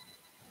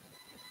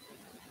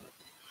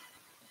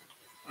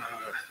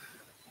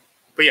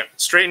 But yeah,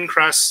 straightened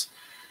crests.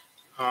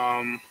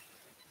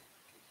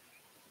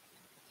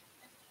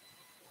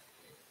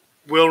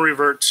 Will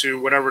revert to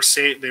whatever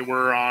state they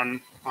were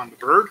on the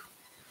bird,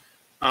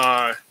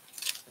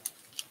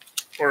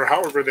 or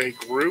however they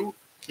grew,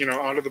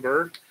 out of the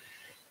bird.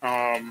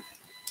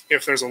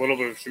 If there's a little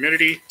bit of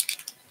humidity,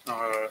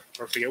 or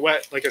if they get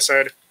wet, like I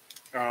said.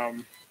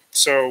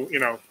 So,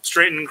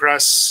 straightened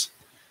crests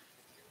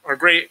are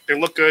great. They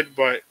look good,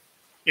 but,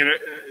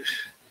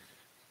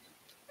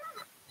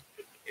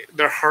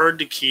 they're hard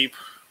to keep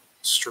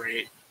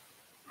straight.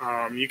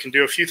 You can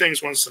do a few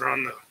things once they're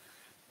on the,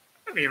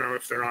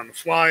 if they're on the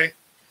fly,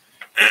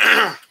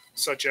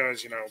 such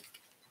as,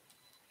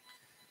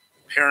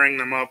 pairing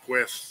them up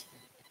with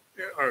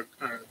a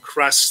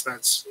crest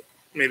that's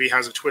maybe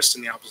has a twist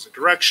in the opposite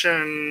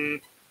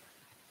direction.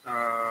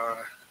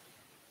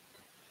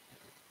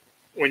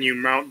 When you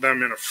mount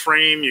them in a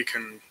frame, you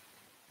can,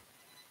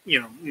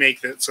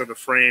 make it so the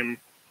frame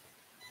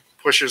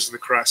pushes the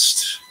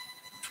crest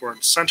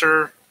towards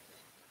center.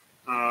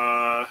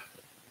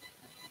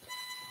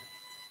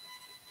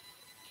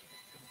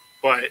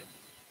 But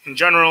in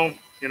general,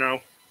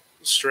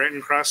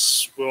 straightened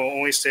crests will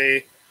only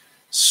stay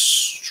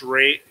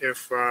straight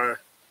if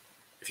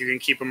you can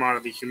keep them out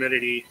of the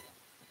humidity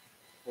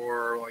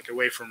or like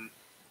away from,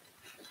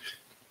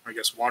 I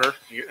guess, water.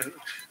 I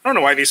don't know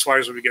why these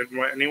flies would be getting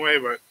wet anyway,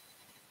 but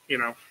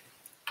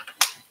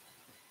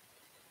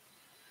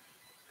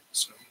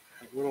so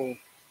a little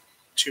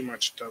too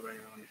much dubbing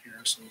on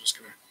here, so I'm just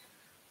gonna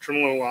trim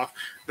a little off.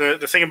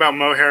 The thing about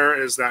mohair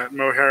is that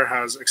mohair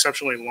has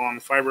exceptionally long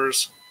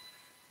fibers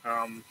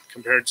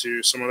compared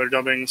to some other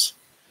dubbings,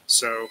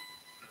 so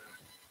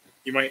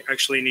you might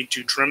actually need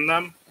to trim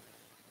them.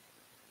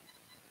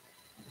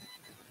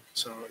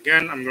 So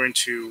again, I'm going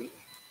to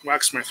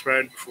wax my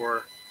thread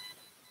before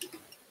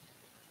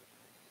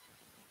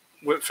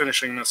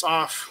finishing this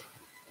off.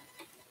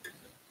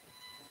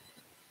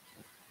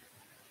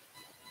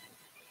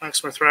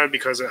 Wax my thread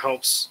because it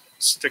helps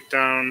stick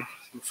down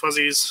the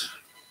fuzzies.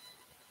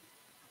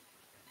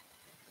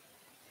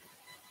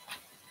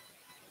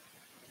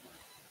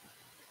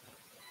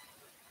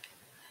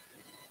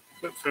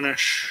 Whip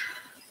finish.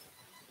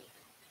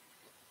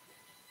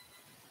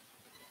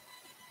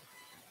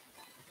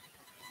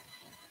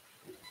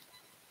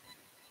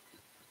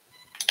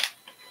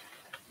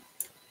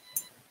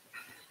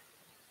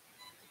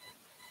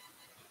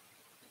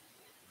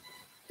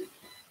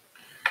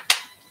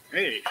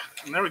 Hey,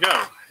 and there we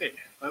go. Hey,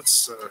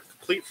 that's a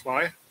complete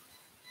fly.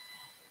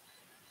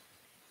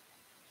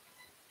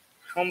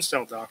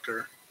 Helmsdale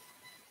Doctor.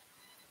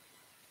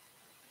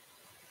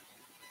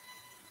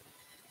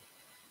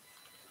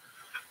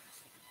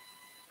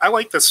 I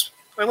like this.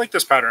 I like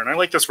this pattern. I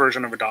like this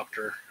version of a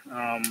doctor.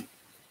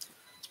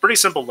 It's pretty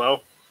simple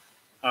though.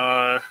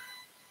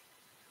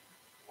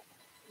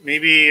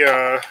 Maybe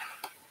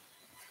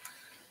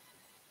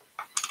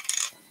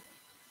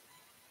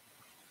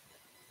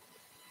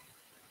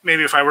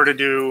maybe if I were to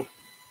do,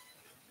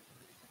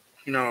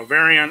 a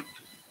variant,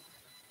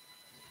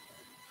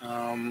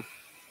 I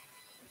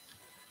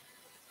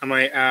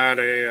might add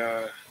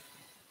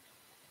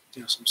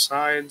some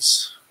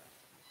sides,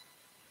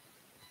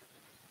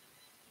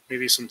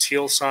 maybe some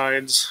teal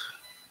sides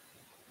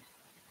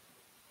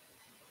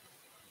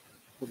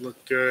would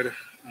look good.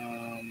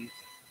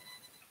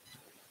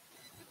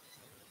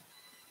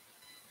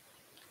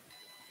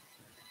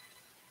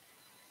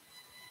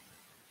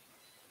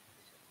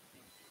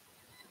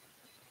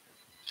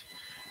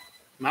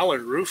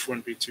 Mallard roof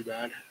wouldn't be too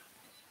bad.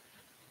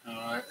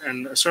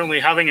 And certainly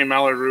having a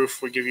mallard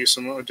roof would give you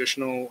some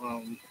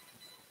additional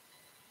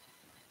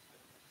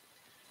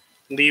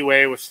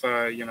leeway with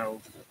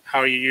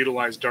how you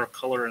utilize dark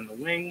color in the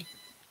wing.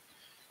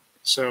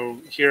 So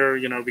here,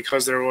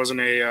 because there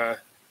wasn't a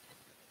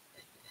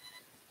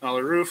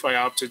mallard roof, I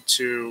opted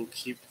to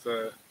keep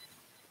the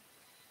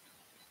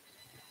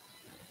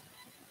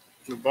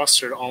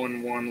bustard all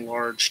in one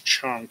large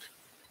chunk.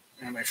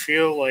 And I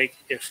feel like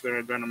if there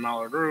had been a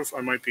mallard roof, I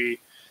might be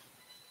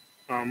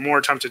more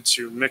tempted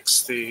to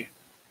mix the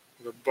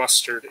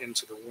bustard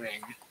into the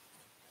wing.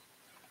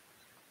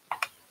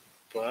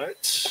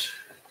 But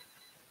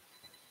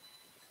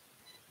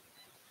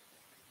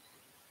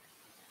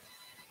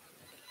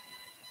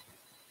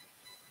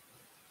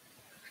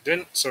I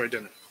didn't, so I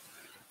didn't.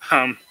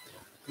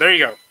 There you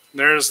go.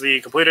 There's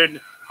the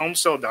completed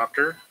Helmsdale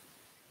Doctor.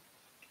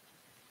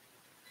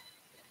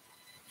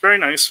 Very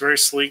nice, very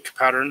sleek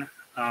pattern.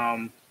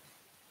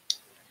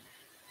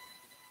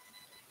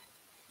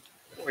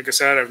 Like I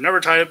said, I've never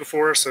tied it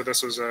before, so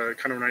this was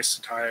kind of nice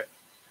to tie it.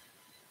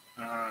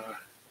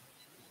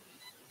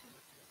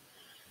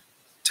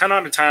 10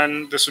 out of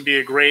 10. This would be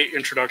a great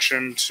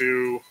introduction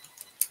to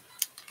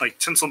like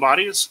tinsel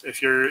bodies.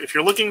 If you're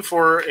looking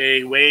for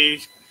a way,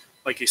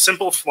 like a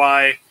simple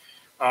fly,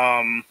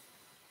 to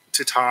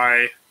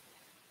tie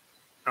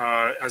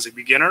as a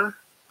beginner,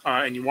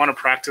 and you want to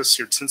practice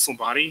your tinsel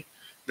body,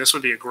 this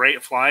would be a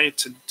great fly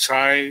to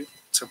try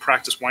to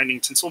practice winding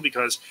tinsel,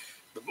 because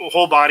the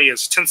whole body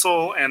is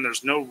tinsel and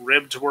there's no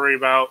rib to worry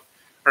about.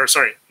 Or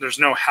sorry, there's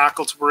no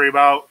hackle to worry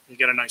about. You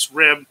get a nice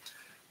rib.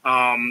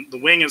 The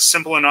wing is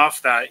simple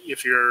enough that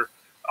if you're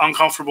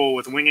uncomfortable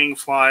with winging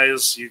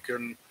flies, you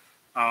can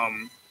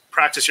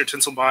practice your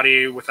tinsel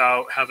body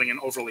without having an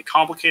overly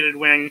complicated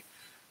wing.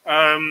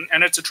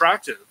 And it's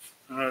attractive.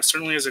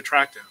 Certainly is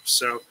attractive.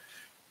 So,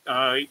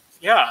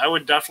 yeah, I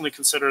would definitely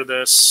consider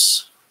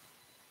this,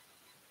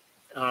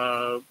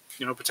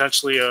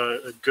 potentially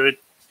a good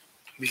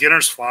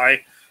beginner's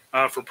fly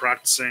for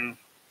practicing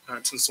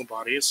tinsel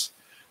bodies.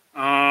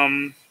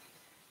 So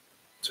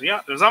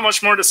yeah, there's not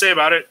much more to say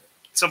about it.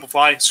 Simple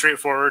fly,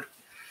 straightforward,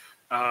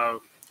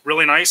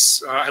 really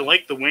nice. I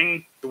like the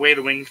wing, the way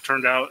the wing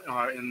turned out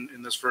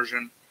in this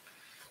version.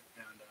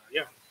 And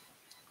yeah,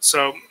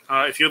 so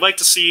if you'd like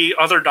to see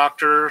other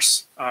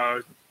doctors,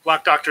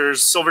 black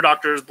doctors, silver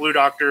doctors, blue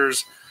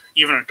doctors,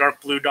 even a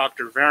dark blue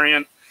doctor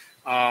variant,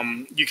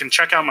 you can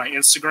check out my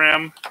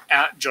Instagram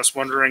at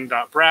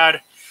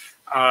justwondering.brad.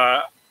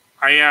 I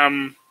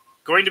am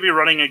going to be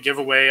running a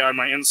giveaway on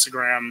my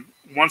Instagram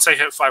once I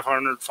hit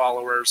 500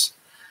 followers.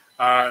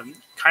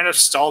 Kind of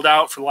stalled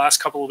out for the last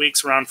couple of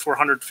weeks around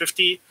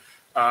 450.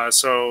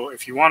 So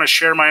if you want to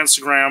share my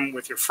Instagram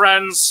with your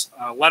friends,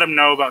 let them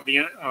know about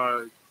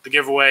the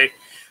giveaway.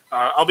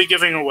 I'll be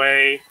giving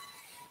away,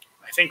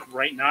 I think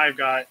right now I've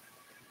got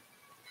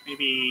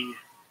maybe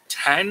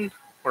 10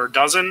 or a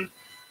dozen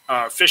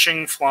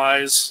fishing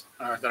flies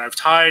that I've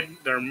tied.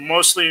 They're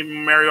mostly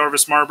Mary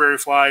Orvis Marbury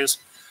flies.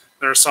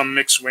 There are some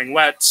mixed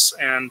winglettes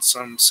and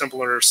some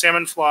simpler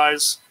salmon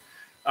flies.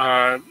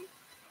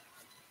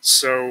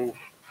 So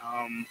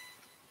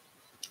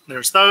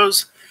there's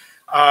those.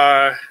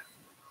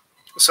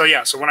 So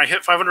yeah, so when I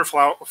hit 500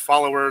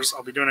 followers,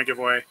 I'll be doing a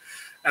giveaway.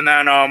 And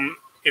then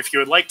if you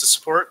would like to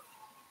support,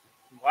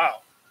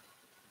 wow,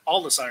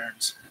 all the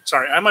sirens.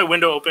 Sorry, I have my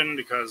window open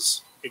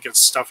because it gets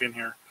stuff in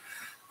here.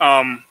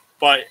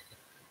 But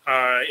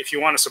if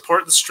you want to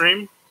support the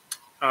stream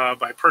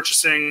by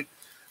purchasing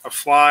a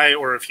fly,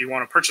 or if you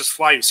want to purchase a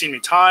fly you've seen me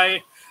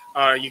tie,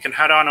 you can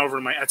head on over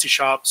to my Etsy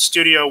shop,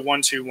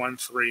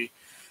 Studio1213.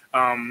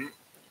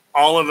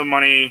 All of the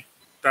money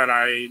that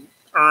I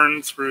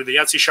earn through the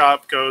Etsy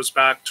shop goes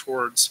back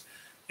towards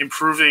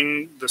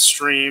improving the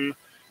stream.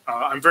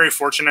 I'm very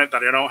fortunate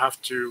that I don't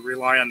have to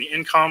rely on the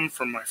income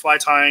from my fly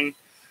tying.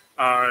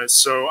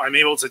 So I'm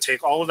able to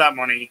take all of that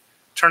money,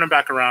 turn it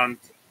back around,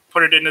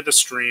 put it into the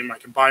stream. I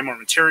can buy more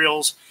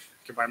materials,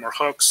 I can buy more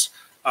hooks.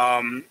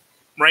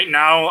 Right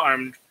now,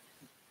 I'm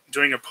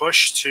doing a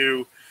push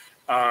to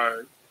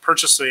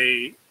purchase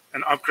an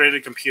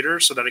upgraded computer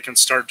so that I can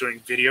start doing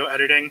video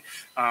editing.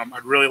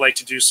 I'd really like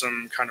to do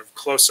some kind of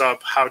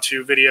close-up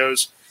how-to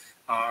videos,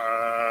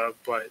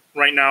 but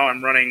right now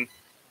I'm running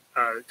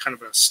kind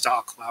of a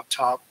stock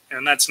laptop,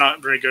 and that's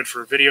not very good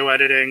for video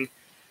editing,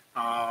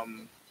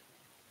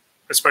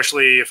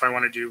 especially if I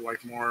want to do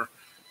like more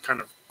kind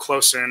of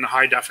close-in,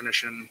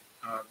 high-definition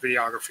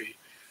videography.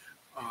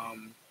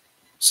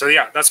 So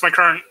yeah, that's my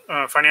current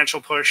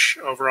financial push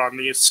over on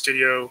the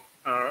studio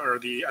or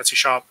the Etsy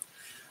shop.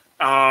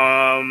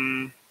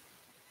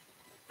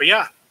 But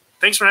yeah,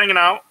 thanks for hanging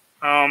out.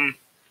 I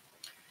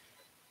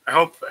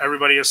hope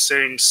everybody is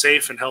staying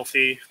safe and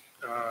healthy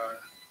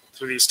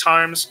through these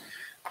times.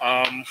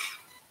 I've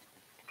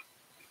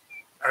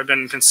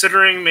been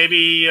considering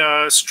maybe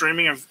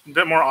streaming a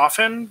bit more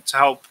often to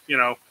help,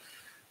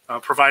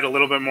 provide a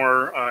little bit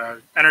more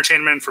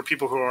entertainment for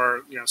people who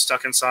are,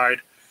 stuck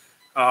inside.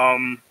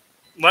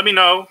 Let me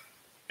know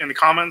in the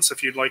comments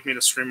if you'd like me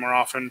to stream more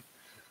often,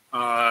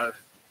 and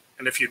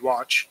if you'd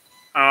watch.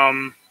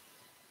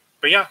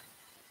 But yeah,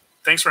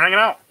 thanks for hanging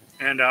out,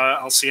 and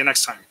I'll see you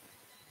next time.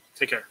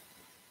 Take care.